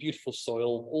turned to beautiful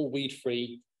soil, all weed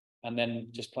free, and then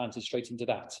just planted straight into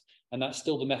that. And that's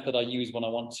still the method I use when I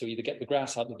want to either get the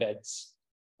grass out of the beds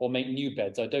or make new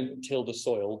beds. I don't till the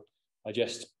soil. I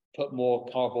just put more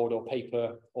cardboard or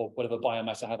paper or whatever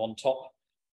biomass I have on top,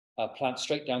 plant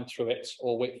straight down through it,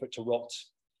 or wait for it to rot.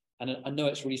 And I know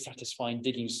it's really satisfying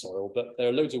digging soil, but there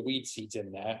are loads of weed seeds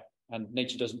in there, and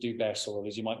nature doesn't do bare soil,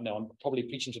 as you might know. I'm probably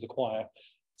preaching to the choir.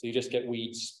 So you just get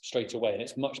weeds straight away, and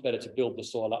it's much better to build the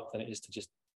soil up than it is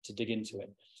to dig into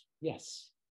it. Yes.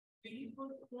 Do you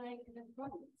put like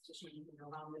planks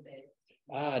around the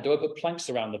bed? Do I put planks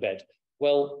around the bed?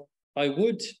 Well, I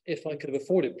would if I could have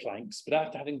afforded planks, but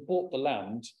after having bought the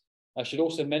land, I should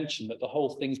also mention that the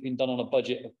whole thing's been done on a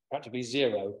budget of practically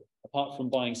zero. Apart from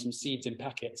buying some seeds in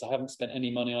packets, I haven't spent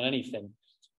any money on anything.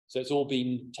 So it's all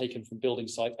been taken from building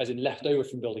sites, as in left over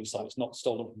from building sites, not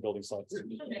stolen from building sites.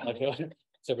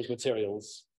 Several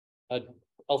materials.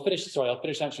 I'll finish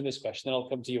answering this question, then I'll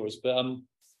come to yours. But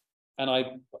and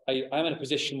I'm in a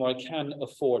position where I can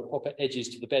afford proper edges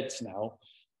to the beds now.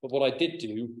 But what I did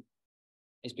do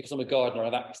is, because I'm a gardener, I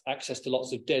have access to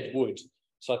lots of dead wood.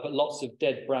 So I put lots of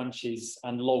dead branches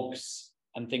and logs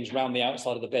and things around the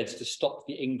outside of the beds to stop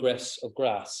the ingress of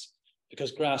grass.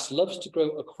 Because grass loves to grow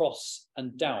across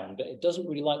and down, but it doesn't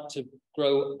really like to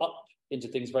grow up into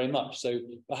things very much. So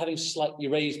by having slightly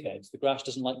raised beds, the grass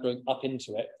doesn't like growing up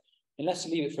into it, unless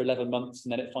you leave it for 11 months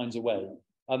and then it finds a way.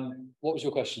 What was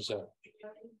your question, sir?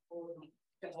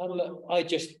 I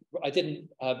didn't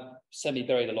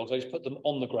semi-bury the logs. I just put them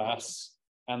on the grass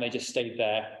and they just stayed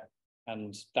there.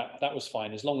 And that was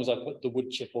fine. As long as I put the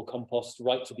wood chip or compost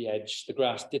right to the edge, the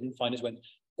grass didn't find its way.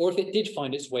 Or if it did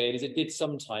find its way, as it did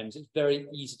sometimes, it's very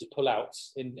easy to pull out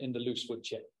in the loose wood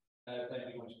chip.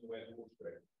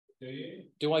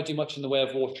 Do I do much in the way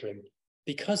of watering?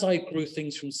 Because I grew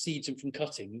things from seeds and from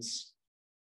cuttings,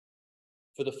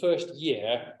 for the first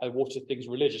year, I watered things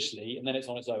religiously, and then it's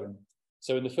on its own.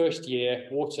 So in the first year,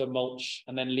 water, mulch,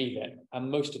 and then leave it. And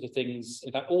most of the things,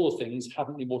 in fact, all the things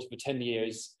haven't been watered for 10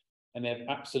 years, and they've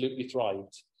absolutely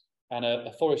thrived. And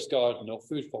a forest garden or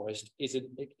food forest is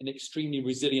an extremely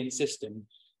resilient system,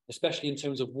 especially in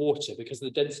terms of water, because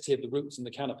of the density of the roots in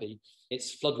the canopy.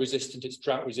 It's flood resistant, it's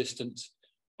drought resistant,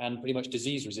 and pretty much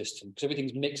disease resistant, because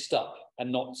everything's mixed up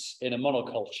and not in a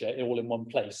monoculture, all in one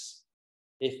place.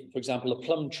 If, for example, a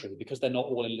plum tree, because they're not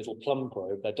all in a little plum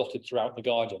grove, they're dotted throughout the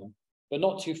garden, but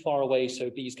not too far away so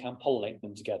bees can't pollinate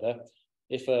them together.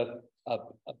 If a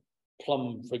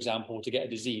plum, for example, to get a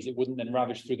disease, it wouldn't then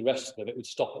ravage through the rest of them, it would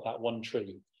stop at that one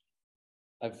tree.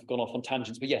 I've gone off on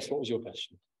tangents, but yes, what was your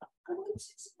question? I wanted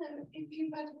to know if you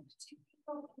had a particular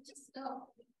problem to start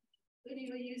when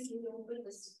you were using your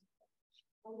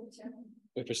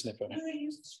whippersnipper. You were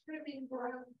used to trimming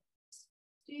brown.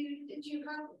 Did you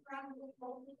have a bramble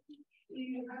problem? Do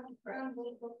you have a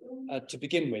bramble problem? To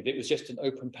begin with, it was just an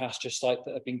open pasture site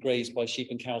that had been grazed by sheep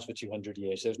and cows for 200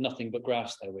 years. There was nothing but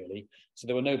grass there, really. So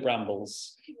there were no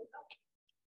brambles.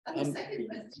 And the second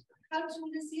question, how tall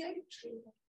is the oak tree?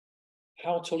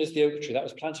 How tall is the oak tree? That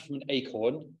was planted from an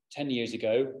acorn 10 years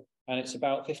ago, and it's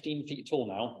about 15 feet tall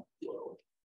now.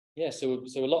 Yeah, so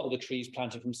a lot of the trees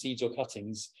planted from seeds or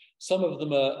cuttings, some of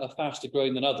them are faster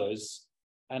growing than others,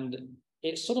 and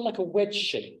it's sort of like a wedge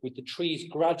shape with the trees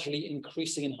gradually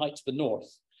increasing in height to the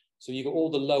north. So you've got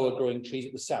all the lower growing trees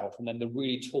at the south, and then the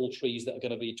really tall trees that are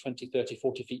going to be 20, 30,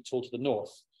 40 feet tall to the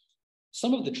north.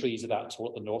 Some of the trees are that tall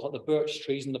at the north, like the birch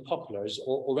trees and the poplars, are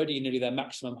already nearly their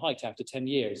maximum height after 10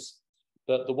 years.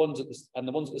 But the ones at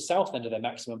the south end are their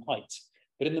maximum height.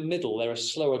 But in the middle, there are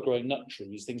slower growing nut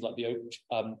trees, things like the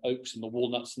oaks and the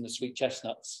walnuts and the sweet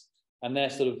chestnuts. and they're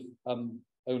sort of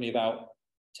only about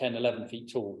 10, 11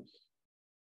 feet tall.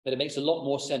 But it makes a lot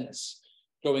more sense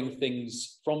growing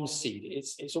things from seed.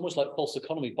 It's almost like false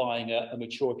economy buying a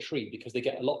mature tree, because they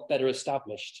get a lot better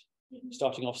established,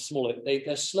 starting off smaller.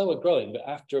 They're slower growing, but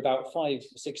after about 5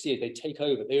 or 6 years, they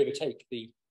overtake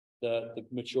the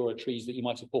mature trees that you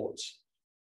might have bought.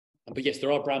 But yes,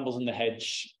 there are brambles in the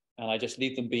hedge, and I just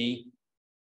leave them be,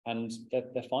 and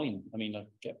they're fine. I mean, I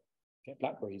get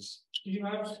blackberries. Do you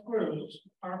have squirrels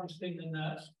harvesting the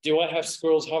nuts? Do I have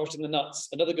squirrels harvesting the nuts?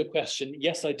 Another good question.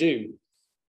 Yes, I do.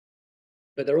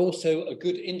 But they're also a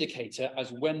good indicator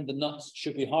as when the nuts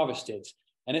should be harvested.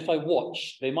 And if I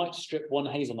watch, they might strip one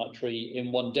hazelnut tree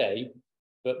in one day,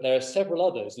 but there are several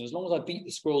others. And as long as I beat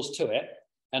the squirrels to it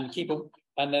and keep them,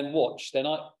 and then watch, then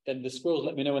the squirrels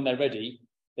let me know when they're ready.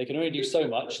 They can only do so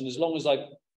much. And as long as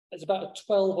there's about a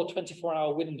 12 or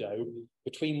 24-hour window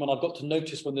between when I've got to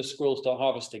notice when the squirrels start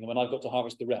harvesting and when I've got to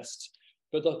harvest the rest.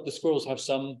 But the squirrels have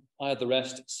some, I have the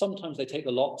rest. Sometimes they take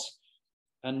the lot.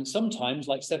 And sometimes,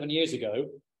 like 7 years ago,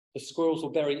 the squirrels will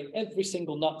bury every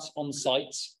single nut on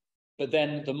site, but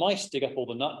then the mice dig up all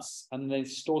the nuts and they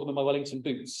store them in my Wellington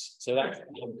boots. So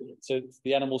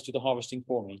the animals do the harvesting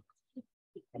for me.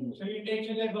 So you need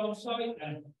to live on site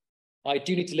then? I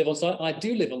do need to live on site. I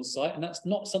do live on site, and that's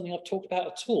not something I've talked about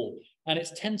at all. And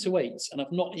it's 10 to 8, and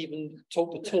I've not even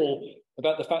talked at all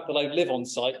about the fact that I live on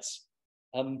site.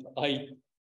 I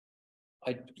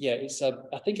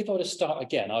think if I were to start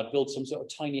again, I'd build some sort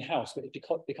of tiny house, but it'd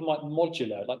become like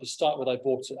modular. Like to start with, I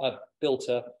built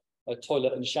a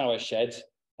toilet and shower shed,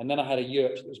 and then I had a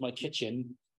yurt that was my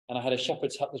kitchen, and I had a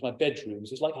shepherd's hut that was my bedroom.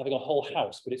 So it's like having a whole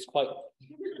house, but it's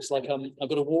like I've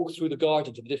got to walk through the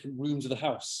garden to the different rooms of the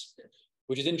house,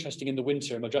 which is interesting in the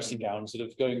winter in my dressing gown, sort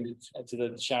of going to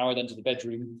the shower, then to the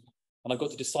bedroom, and I've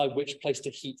got to decide which place to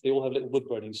heat. They all have little wood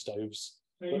burning stoves.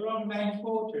 So you're on mains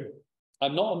water?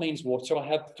 I'm not on mains water. I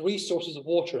have 3 sources of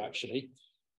water, actually.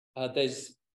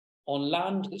 There's on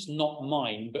land that's not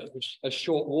mine, but a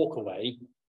short walk away,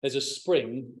 there's a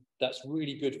spring that's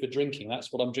really good for drinking.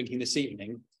 That's what I'm drinking this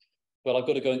evening. But I've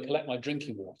got to go and collect my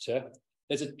drinking water.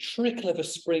 There's a trickle of a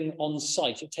spring on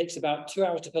site. It takes about 2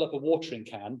 hours to fill up a watering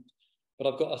can,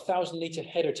 but I've got a 1,000-litre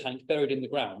header tank buried in the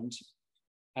ground.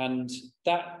 And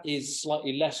that is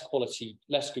slightly less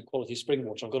good quality spring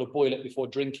water. I've got to boil it before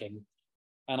drinking.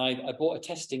 And I bought a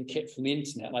testing kit from the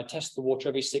internet, and I test the water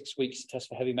every 6 weeks to test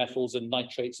for heavy metals and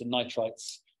nitrates and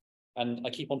nitrites. And I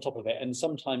keep on top of it. And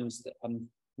sometimes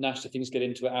nasty things get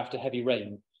into it after heavy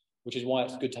rain, which is why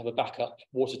it's good to have a backup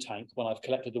water tank when I've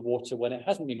collected the water when it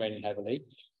hasn't been raining heavily.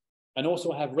 And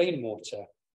also I have rainwater.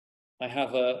 I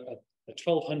have a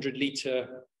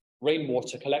 1,200-litre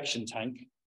rainwater collection tank.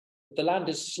 The land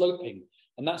is sloping,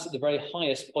 and that's at the very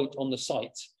highest point on the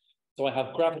site. So I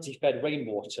have gravity-fed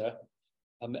rainwater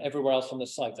everywhere else on the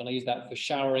site, and I use that for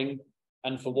showering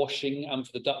and for washing and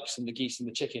for the ducks and the geese and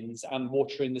the chickens and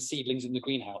watering the seedlings in the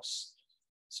greenhouse.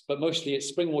 But mostly it's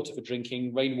spring water for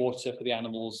drinking, rainwater for the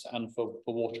animals, and for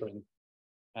watering.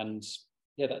 And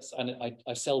yeah,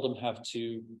 I seldom have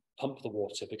to pump the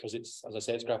water because it's, as I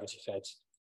say, it's gravity fed.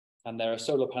 And there are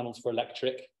solar panels for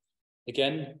electric.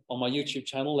 Again, on my YouTube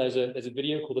channel, there's a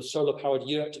video called The Solar Powered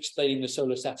Yurt explaining the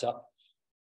solar setup.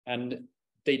 And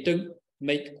they don't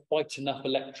make quite enough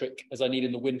electric as I need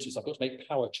in the winter, so I've got to make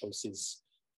power choices.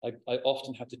 I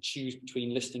often have to choose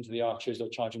between listening to the archers or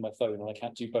charging my phone, and I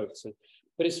can't do both. So,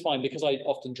 but it's fine because I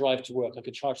often drive to work. I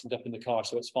could charge them up in the car,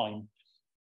 so it's fine.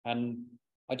 And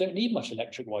I don't need much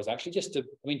electric-wise, actually.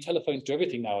 Telephones do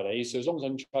everything nowadays. So as long as I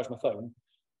can charge my phone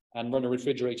and run a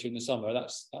refrigerator in the summer,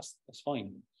 that's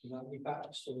fine.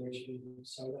 Battery storage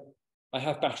solar? I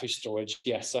have battery storage.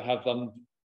 Yes, I have.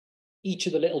 Each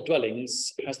of the little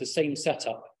dwellings has the same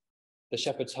setup: the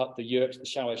shepherd's hut, the yurt, the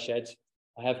shower shed.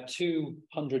 I have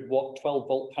 200-watt,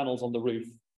 12-volt panels on the roof,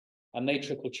 and they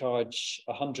trickle charge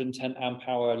 110 amp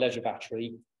hour leisure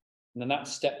battery, and then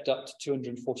that's stepped up to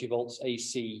 240 volts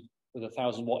AC with a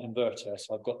 1,000-watt inverter.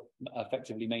 So I've got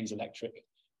effectively mains electric.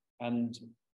 And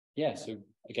yeah, so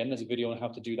again, there's a video on how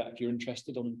to do that if you're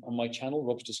interested on my channel,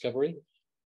 Rob's Discovery.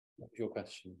 What's your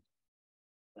question?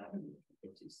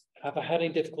 Have I had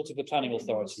any difficulty with the planning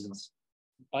authorities?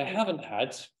 I haven't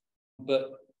had,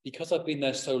 but because I've been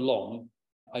there so long,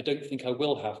 I don't think I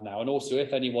will have now. And also,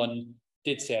 if anyone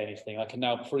did say anything, I can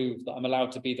now prove that I'm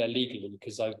allowed to be there legally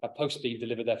because I've postally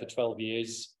delivered there for 12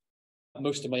 years.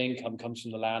 Most of my income comes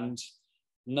from the land.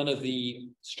 None of the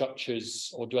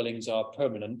structures or dwellings are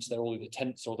permanent. They're all either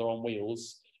tents or they're on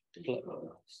wheels.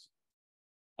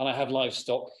 And I have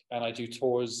livestock, and I do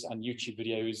tours and YouTube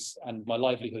videos, and my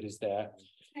livelihood is there.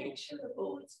 Nature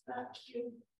abhors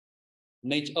vacuum.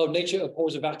 Nature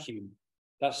abhors a vacuum.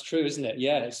 That's true, isn't it?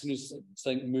 Yeah, as soon as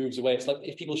something moves away, it's like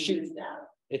if people shoot,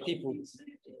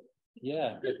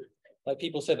 yeah, like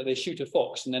people said that they shoot a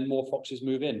fox and then more foxes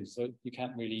move in, so you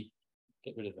can't really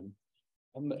get rid of them.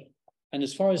 And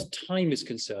as far as time is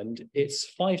concerned, it's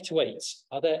 5 to 8.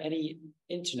 Are there any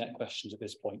internet questions at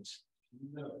this point?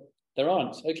 No. There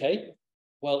aren't. Okay.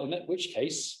 Well, in which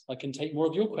case, I can take more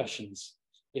of your questions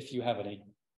if you have any.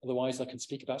 Otherwise, I can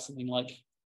speak about something like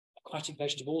aquatic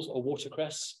vegetables or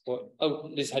watercress. Or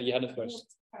Liz, had you had it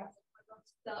first?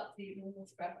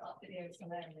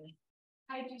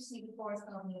 How do you see the forest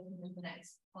garden in the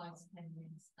next 5 to 10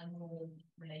 years and your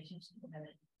relationship with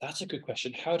it? That's a good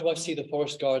question. How do I see the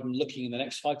forest garden looking in the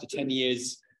next 5 to 10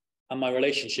 years and my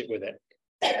relationship with it?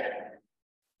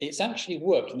 It's actually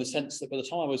worked in the sense that by the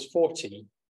time I was 40,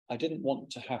 I didn't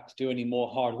want to have to do any more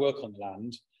hard work on the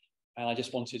land. And I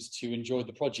just wanted to enjoy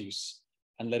the produce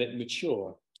and let it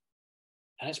mature.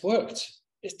 And it's worked.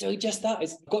 It's doing just that.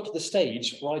 It's got to the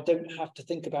stage where I don't have to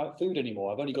think about food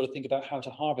anymore. I've only got to think about how to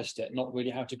harvest it, not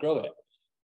really how to grow it.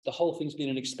 The whole thing's been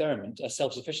an experiment, a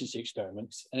self-sufficiency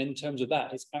experiment. And in terms of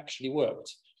that, it's actually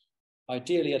worked.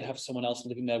 Ideally, I'd have someone else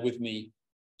living there with me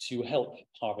to help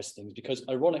harvest things, because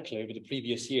ironically, over the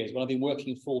previous years, when I've been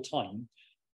working full time,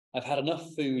 I've had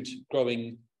enough food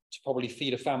growing to probably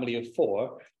feed a family of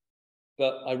 4.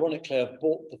 But ironically, I've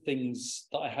bought the things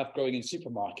that I have growing in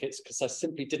supermarkets because I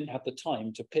simply didn't have the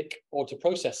time to pick or to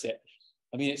process it.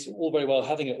 I mean, it's all very well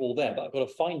having it all there, but I've got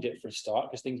to find it for a start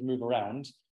because things move around.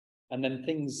 And then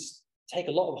things take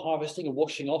a lot of harvesting and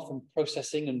washing off and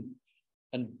processing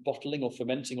and bottling or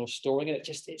fermenting or storing it.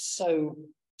 It's so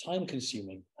time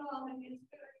consuming.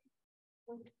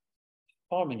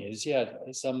 Farming is, yeah.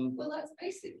 It's Well, that's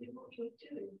basically what you're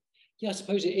doing. Yeah, I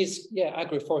suppose it is. Yeah,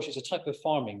 agroforestry is a type of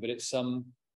farming, but it's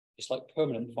like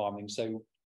permanent farming. So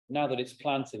now that it's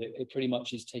planted, it pretty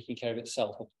much is taking care of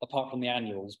itself, apart from the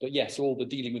annuals. But yes, all the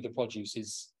dealing with the produce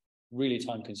is really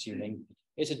time consuming.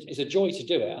 It's a joy to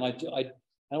do it,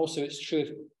 and also it's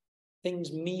true.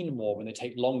 Things mean more when they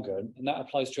take longer, and that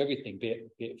applies to everything, be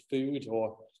it food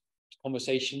or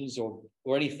conversations or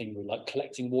anything, like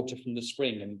collecting water from the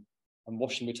spring and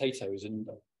washing potatoes and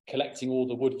collecting all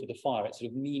the wood for the fire. It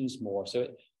sort of means more. So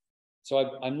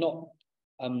I'm not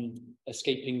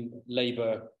escaping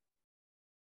labour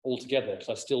altogether, because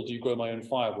I still do grow my own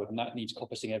firewood, and that needs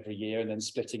coppicing every year and then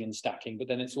splitting and stacking. But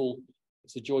then it's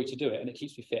a joy to do it, and it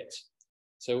keeps me fit.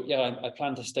 So yeah, I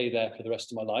plan to stay there for the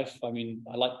rest of my life. I mean,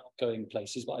 I like going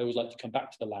places, but I always like to come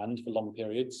back to the land for long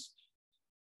periods.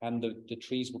 And the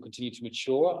trees will continue to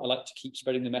mature. I like to keep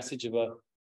spreading the message of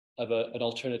an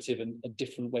alternative and a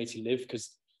different way to live,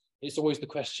 because it's always the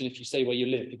question, if you say where you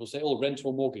live, people say, oh, rent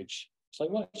or mortgage. It's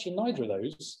like, well, actually, neither of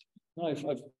those. No, I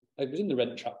was in the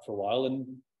rent trap for a while and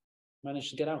managed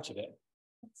to get out of it.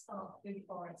 Let's start food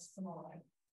forests tomorrow.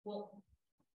 What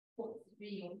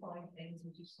 3 or 5 things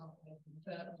would you start with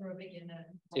for a beginner?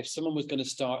 If someone was going to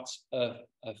start a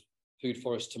food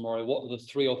forest tomorrow, what are the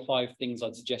 3 or 5 things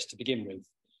I'd suggest to begin with?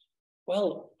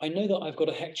 Well, I know that I've got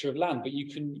a hectare of land, but you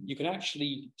can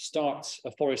actually start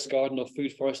a forest garden or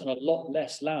food forest on a lot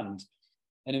less land.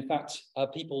 And in fact,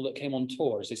 people that came on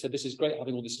tours, they said, this is great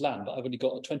having all this land, but I've only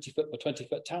got a 20-foot by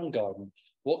 20-foot town garden.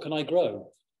 What can I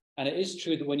grow? And it is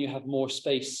true that when you have more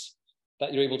space,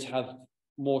 that you're able to have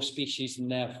more species,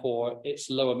 and therefore it's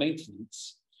lower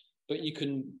maintenance. But you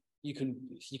can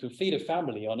feed a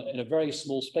family in a very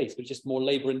small space, but it's just more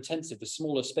labor intensive. The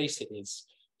smaller space it is,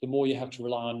 the more you have to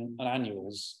rely on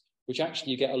annuals, which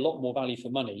actually you get a lot more value for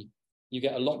money. You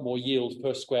get a lot more yield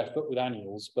per square foot with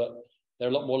annuals, but they're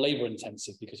a lot more labor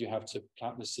intensive because you have to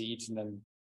plant the seeds and then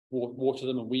water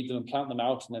them and weed them and plant them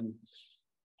out and then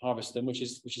harvest them, which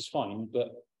is fine. But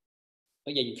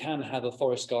yeah, you can have a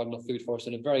forest garden or food forest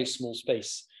in a very small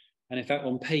space. And in fact,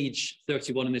 on page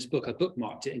 31 in this book, I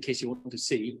bookmarked it in case you want to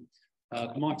see.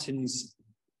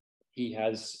 He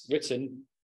has written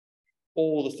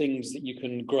all the things that you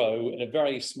can grow in a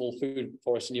very small food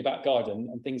forest in your back garden,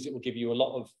 and things that will give you a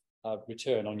lot of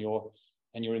return on your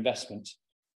investment.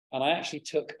 And I actually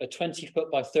took a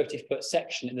 20-foot by 30-foot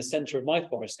section in the center of my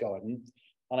forest garden,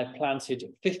 and I planted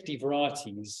 50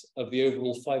 varieties of the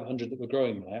overall 500 that were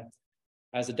growing there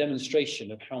as a demonstration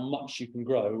of how much you can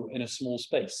grow in a small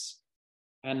space.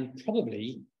 And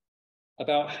probably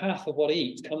about half of what I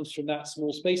eat comes from that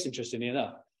small space, interestingly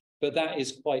enough. But that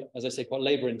is quite, as I say, quite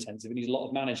labor intensive. It needs a lot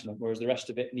of management, whereas the rest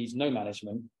of it needs no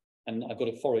management. And I've got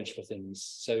to forage for things.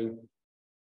 So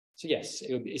yes,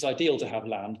 it's ideal to have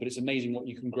land, but it's amazing what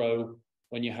you can grow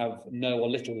when you have no or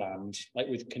little land, like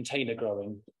with container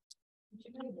growing.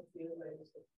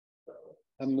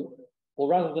 Well,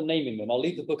 rather than naming them, I'll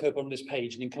leave the book open on this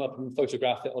page and you can come up and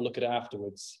photograph it or look at it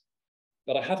afterwards.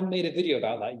 but I haven't made a video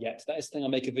about that yet. That is the thing I'll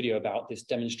make a video about, this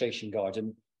demonstration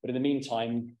garden. But in the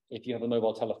meantime, if you have a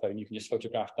mobile telephone, you can just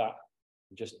photograph that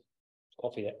and just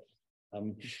copy it.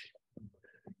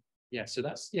 Yeah, so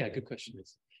that's, yeah, good question.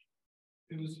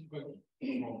 Who's the quote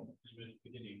from the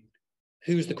beginning?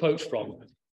 Who's the quote from?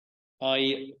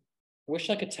 I wish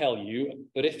I could tell you,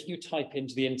 but if you type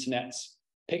into the internet,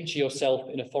 picture yourself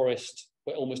in a forest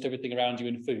where almost everything around you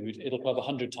in food, it'll come up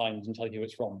 100 times and tell you who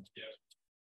it's from. Yeah.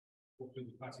 What good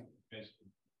aquatic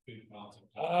vegetable food plants?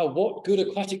 What good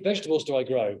aquatic vegetables do I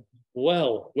grow?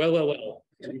 Well.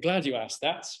 I'm glad you asked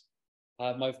that.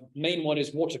 My main one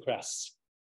is watercress.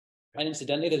 And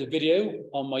incidentally, there's a video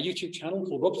on my YouTube channel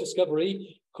called Rob's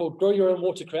Discovery called Grow Your Own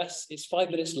Watercress. It's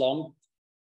 5 minutes long.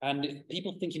 And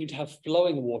people think you need to have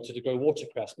flowing water to grow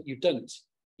watercress, but you don't.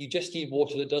 You just need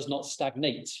water that does not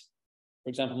stagnate. For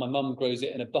example, my mum grows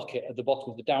it in a bucket at the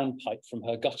bottom of the downpipe from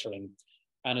her guttering.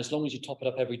 And as long as you top it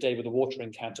up every day with a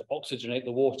watering can to oxygenate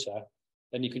the water,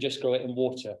 then you can just grow it in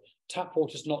water. Tap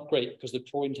water is not great because the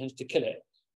chlorine tends to kill it.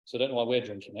 So I don't know why we're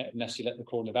drinking it unless you let the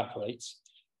chlorine evaporate.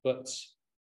 But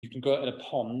you can grow it in a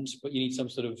pond, but you need some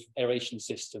sort of aeration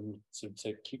system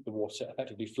to keep the water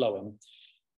effectively flowing.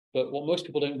 But what most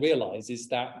people don't realize is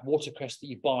that watercress that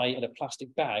you buy in a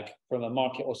plastic bag from a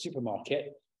market or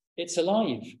supermarket, it's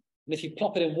alive. And if you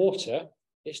plop it in water,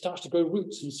 it starts to grow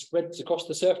roots and spreads across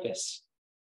the surface.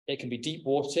 It can be deep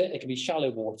water, it can be shallow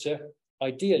water.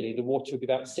 Ideally, the water would be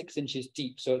about 6 inches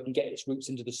deep so it can get its roots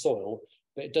into the soil,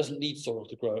 but it doesn't need soil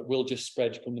to grow. It will just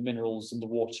spread from the minerals in the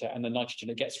water and the nitrogen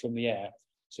it gets from the air.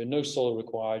 So no soil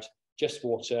required, just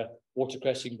water.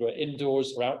 Watercress, you can grow it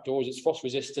indoors or outdoors. It's frost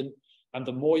resistant. And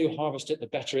the more you harvest it, the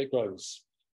better it grows.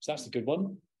 So that's a good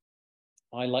one.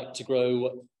 I like to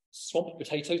grow swamp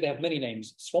potatoes. They have many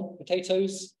names. Swamp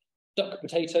potatoes, duck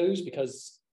potatoes,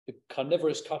 because the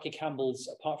carnivorous khaki Campbells,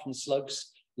 apart from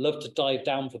slugs, love to dive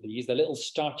down for these. They're little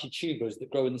starchy tubers that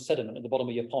grow in the sediment at the bottom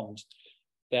of your pond.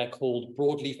 They're called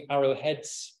broadleaf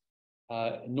arrowheads.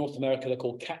 In North America, they're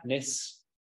called catnis.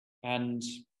 And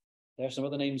there are some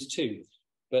other names too.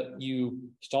 But you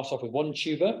start off with one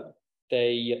tuber.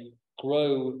 They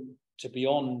grow to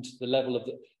beyond the level of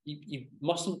the... You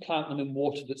mustn't plant them in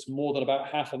water that's more than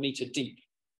about 0.5 meter deep,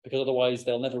 because otherwise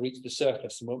they'll never reach the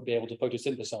surface and won't be able to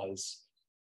photosynthesize.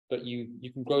 But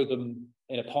you can grow them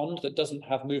in a pond that doesn't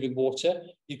have moving water.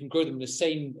 You can grow them in the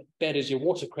same bed as your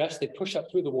watercress. They push up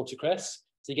through the watercress,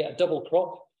 so you get a double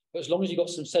crop. But as long as you've got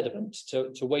some sediment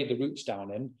to weigh the roots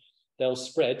down in, they'll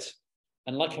spread.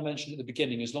 And like I mentioned at the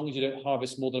beginning, as long as you don't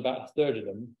harvest more than about 1/3 of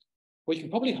them, well, you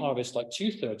can probably harvest like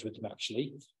 2/3 with them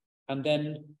actually. And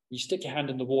then you stick your hand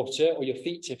in the water, or your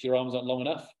feet if your arms aren't long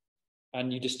enough,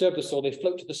 and you disturb the soil. They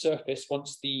float to the surface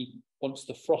once the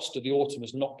frost of the autumn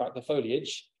has knocked back the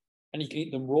foliage, and you can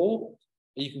eat them raw, or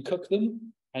you can cook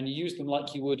them, and you use them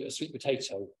like you would a sweet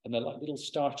potato. And they're like little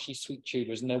starchy sweet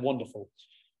tubers, and they're wonderful.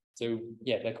 So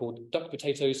yeah, they're called duck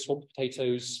potatoes, swamp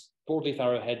potatoes, broadleaf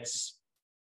arrowheads.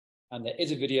 And there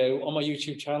is a video on my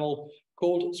YouTube channel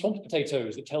called Swamp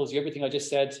Potatoes that tells you everything I just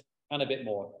said and a bit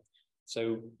more.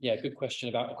 So yeah, good question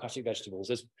about aquatic vegetables.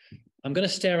 I'm going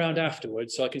to stay around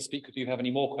afterwards so I can speak with you if you have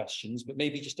any more questions, but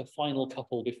maybe just a final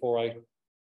couple before I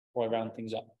round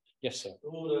things up. Yes, sir.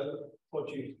 All the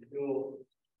produce you're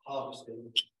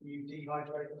harvesting, do you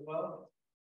dehydrate as well?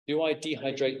 Do I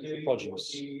dehydrate the produce? What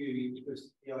do you use?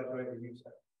 Because dehydrating you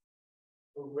said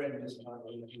horrendous time.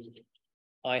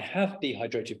 I have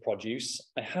dehydrated produce.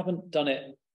 I haven't done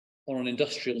it on an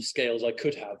industrial scale as I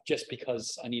could have, just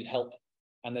because I need help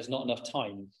and there's not enough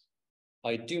time.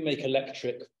 I do make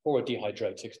electric for a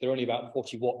dehydrator because they're only about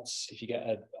 40 watts if you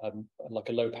get like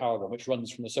a low power one, which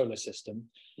runs from the solar system.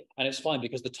 And it's fine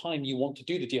because the time you want to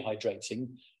do the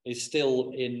dehydrating is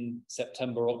still in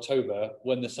September, October,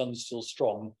 when the sun's still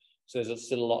strong. So there's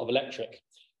still a lot of electric.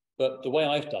 But the way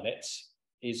I've done it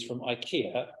is from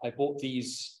IKEA. I bought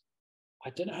these, I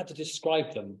don't know how to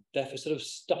describe them. They're for sort of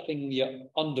stuffing your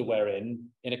underwear in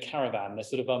a caravan. They're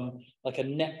sort of like a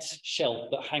net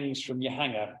shelf that hangs from your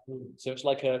hanger. So it's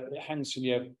like it hangs from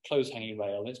your clothes hanging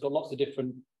rail. And it's got lots of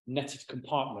different netted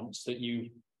compartments that you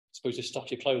supposed to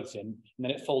stuff your clothes in. And then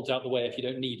it folds out the way if you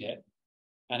don't need it.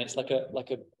 And it's like a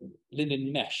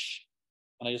linen mesh.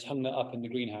 And I just hung that up in the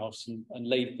greenhouse and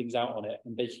laid things out on it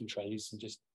and baking trays and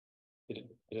just did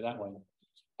it that way.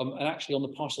 And actually on the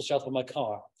parcel shelf of my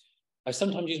car, I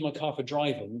sometimes use my car for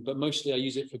driving, but mostly I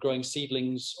use it for growing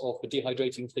seedlings or for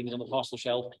dehydrating things on the parcel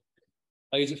shelf.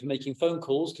 I use it for making phone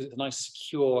calls because it's a nice,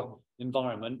 secure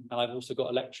environment. And I've also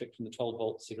got electric from the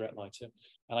 12-volt cigarette lighter.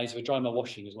 And I use it for drying my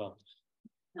washing as well.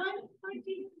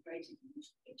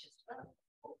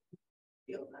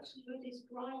 You're actually really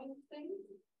drying things.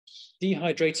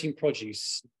 Dehydrating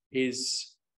produce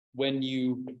is when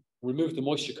you remove the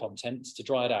moisture content to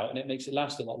dry it out, and it makes it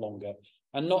last a lot longer.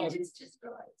 And not It's just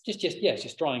dry.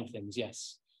 just drying things.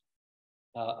 Yes.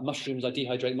 Mushrooms, I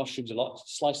dehydrate mushrooms a lot,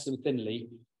 slice them thinly,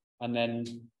 and then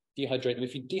dehydrate them.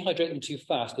 If you dehydrate them too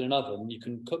fast in an oven, you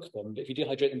can cook them. But if you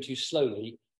dehydrate them too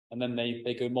slowly, and then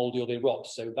they go moldy or they rot.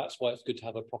 So that's why it's good to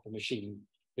have a proper machine,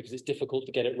 because it's difficult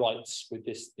to get it right with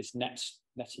this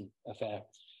netty affair.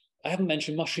 I haven't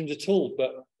mentioned mushrooms at all,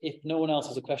 but if no one else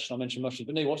has a question, I'll mention mushrooms.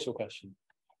 But no, what's your question?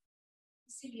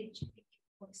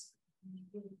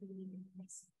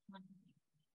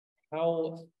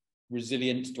 How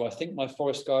resilient do I think my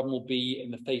forest garden will be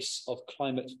in the face of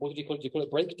climate? What did you call it? Do you call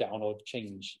it breakdown or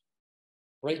change?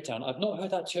 Breakdown. I've not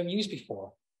heard that term used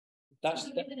before. That's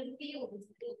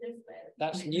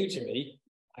new to me.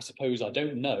 I suppose I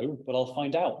don't know, but I'll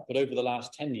find out. But over the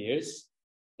last 10 years,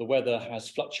 the weather has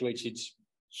fluctuated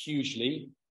hugely.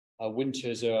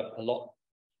 Winters are a lot,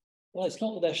 well, it's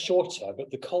not that they're shorter,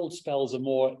 but the cold spells are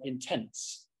more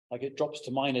intense. Like it drops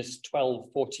to minus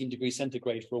 12, 14 degrees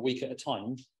centigrade for a week at a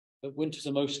time. But winters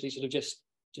are mostly sort of just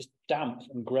damp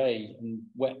and grey and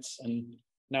wet. And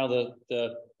now the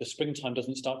springtime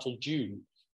doesn't start till June.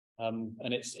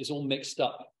 And it's all mixed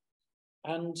up.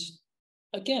 And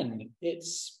again,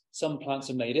 some plants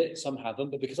have made it, some haven't,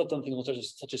 but because I've done things on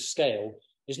such a scale,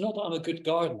 it's not that I'm a good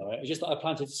gardener, it's just that I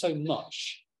planted so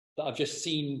much that I've just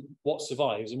seen what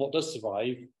survives, and what does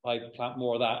survive, I plant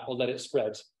more of that or let it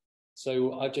spread.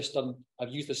 So I've used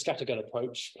the scattergun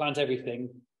approach, plant everything,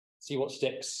 see what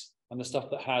sticks, and the stuff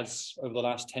that has over the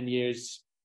last 10 years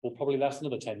will probably last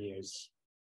another 10 years.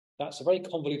 That's a very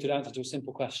convoluted answer to a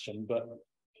simple question, but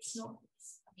it's not.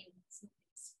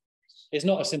 It's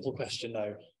not a simple question,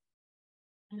 no.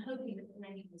 I'm hoping that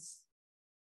perennials.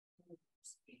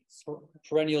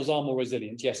 Perennials are more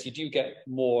resilient. Yes, you do get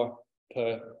more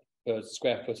per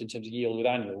square foot in terms of yield with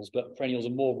annuals, but perennials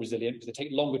are more resilient because they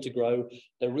take longer to grow.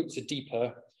 Their roots are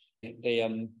deeper. They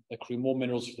accrue more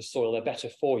minerals for the soil. They're better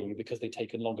for you because they've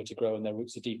taken longer to grow and their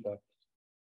roots are deeper.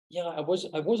 Yeah, I was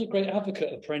a great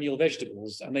advocate of perennial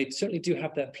vegetables, and they certainly do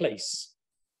have their place.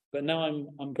 But now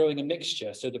I'm growing a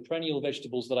mixture. So the perennial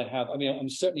vegetables that I have, I mean, I'm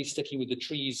certainly sticking with the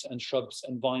trees and shrubs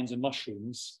and vines and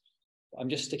mushrooms. I'm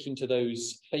just sticking to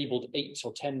those fabled 8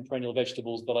 or 10 perennial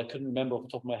vegetables that I couldn't remember off the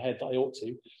top of my head that I ought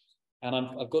to. And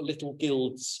I've got little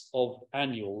guilds of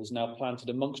annuals now planted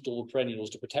amongst all the perennials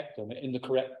to protect them in the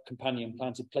correct companion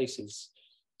planted places.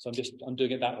 So I'm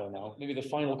doing it that way now. Maybe the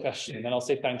final question, and then I'll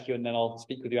say thank you, and then I'll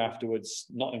speak with you afterwards,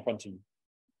 not in front of you.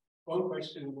 One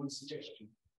question and one suggestion.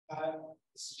 The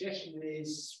suggestion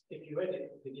is, if you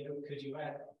edit the video, could you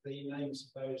add the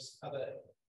names of those other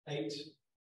 8?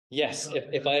 Yes,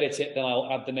 if I edit it, then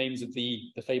I'll add the names of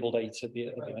the fabled 8 at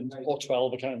the end, or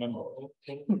 12, I can't remember.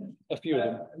 A few of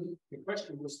them. The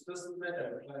question was, does the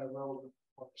meadow play a role in the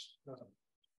forest garden?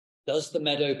 Does the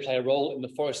meadow play a role in the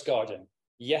forest garden?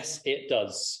 Yes, it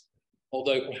does.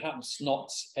 Although perhaps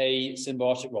not a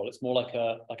symbiotic role. It's more like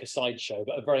a sideshow,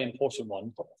 but a very important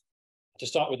one. To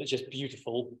start with, it's just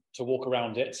beautiful to walk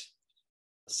around it.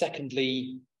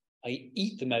 Secondly, I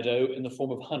eat the meadow in the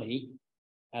form of honey.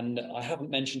 And I haven't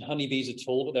mentioned honeybees at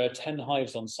all, but there are 10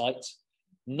 hives on site.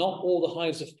 Not all the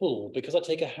hives are full. Because I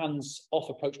take a hands-off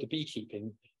approach to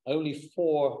beekeeping, only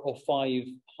 4 or 5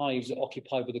 hives are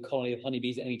occupied with a colony of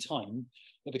honeybees at any time.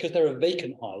 But because there are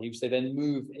vacant hives, they then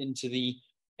move into the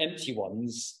empty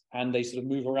ones, and they sort of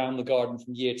move around the garden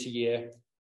from year to year.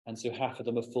 And so half of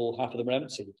them are full, half of them are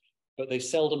empty. But they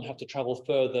seldom have to travel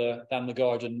further than the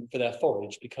garden for their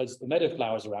forage because the meadow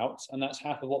flowers are out, and that's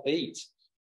half of what they eat.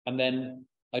 And then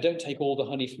I don't take all the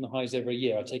honey from the hives every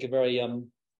year. I take a very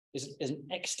is an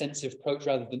extensive approach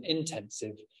rather than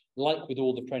intensive, like with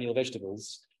all the perennial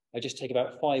vegetables. I just take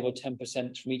about 5 or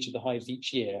 10% from each of the hives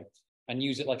each year and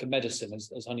use it like a medicine,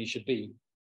 as honey should be.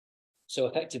 So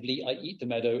effectively, I eat the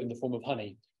meadow in the form of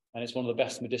honey, and it's one of the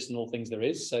best medicinal things there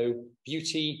is. So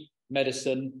beauty,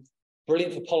 medicine,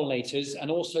 brilliant for pollinators,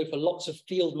 and also for lots of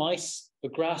field mice, for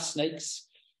grass snakes.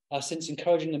 Since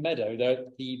encouraging the meadow,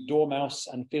 the dormouse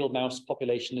and field mouse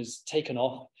population has taken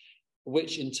off,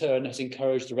 which in turn has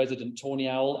encouraged the resident tawny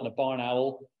owl and a barn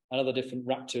owl and other different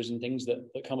raptors and things that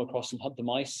come across and hunt the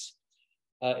mice.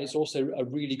 It's also a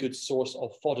really good source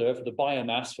of fodder for the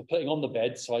biomass for putting on the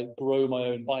bed. So I grow my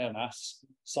own biomass,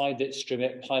 side it, strim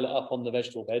it, pile it up on the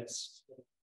vegetable beds.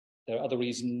 There are other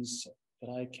reasons that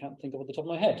I can't think of off the top of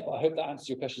my head, but I hope that answers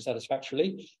your question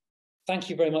satisfactorily.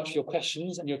 Thank you very much for your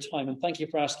questions and your time, and thank you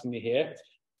for asking me here.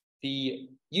 The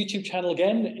YouTube channel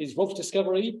again is Rob's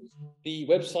Discovery. The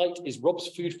website is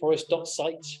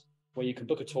robsfoodforest.site. where you can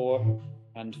book a tour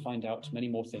and find out many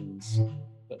more things.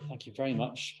 But thank you very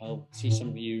much. I'll see some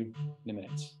of you in a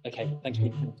minute. Okay, thank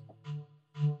you.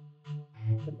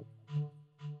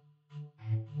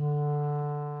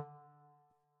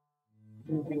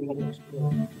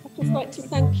 I'd just like to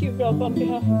thank you, Rob, on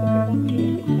behalf of everyone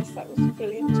here, because that was a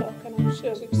brilliant talk, and I'm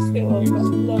sure we've still all got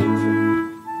loads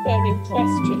of burning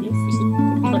questions.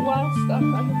 And whilst that,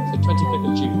 The 25th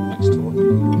of June next talk.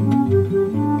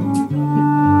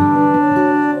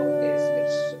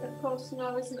 which of course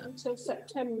now isn't until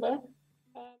September.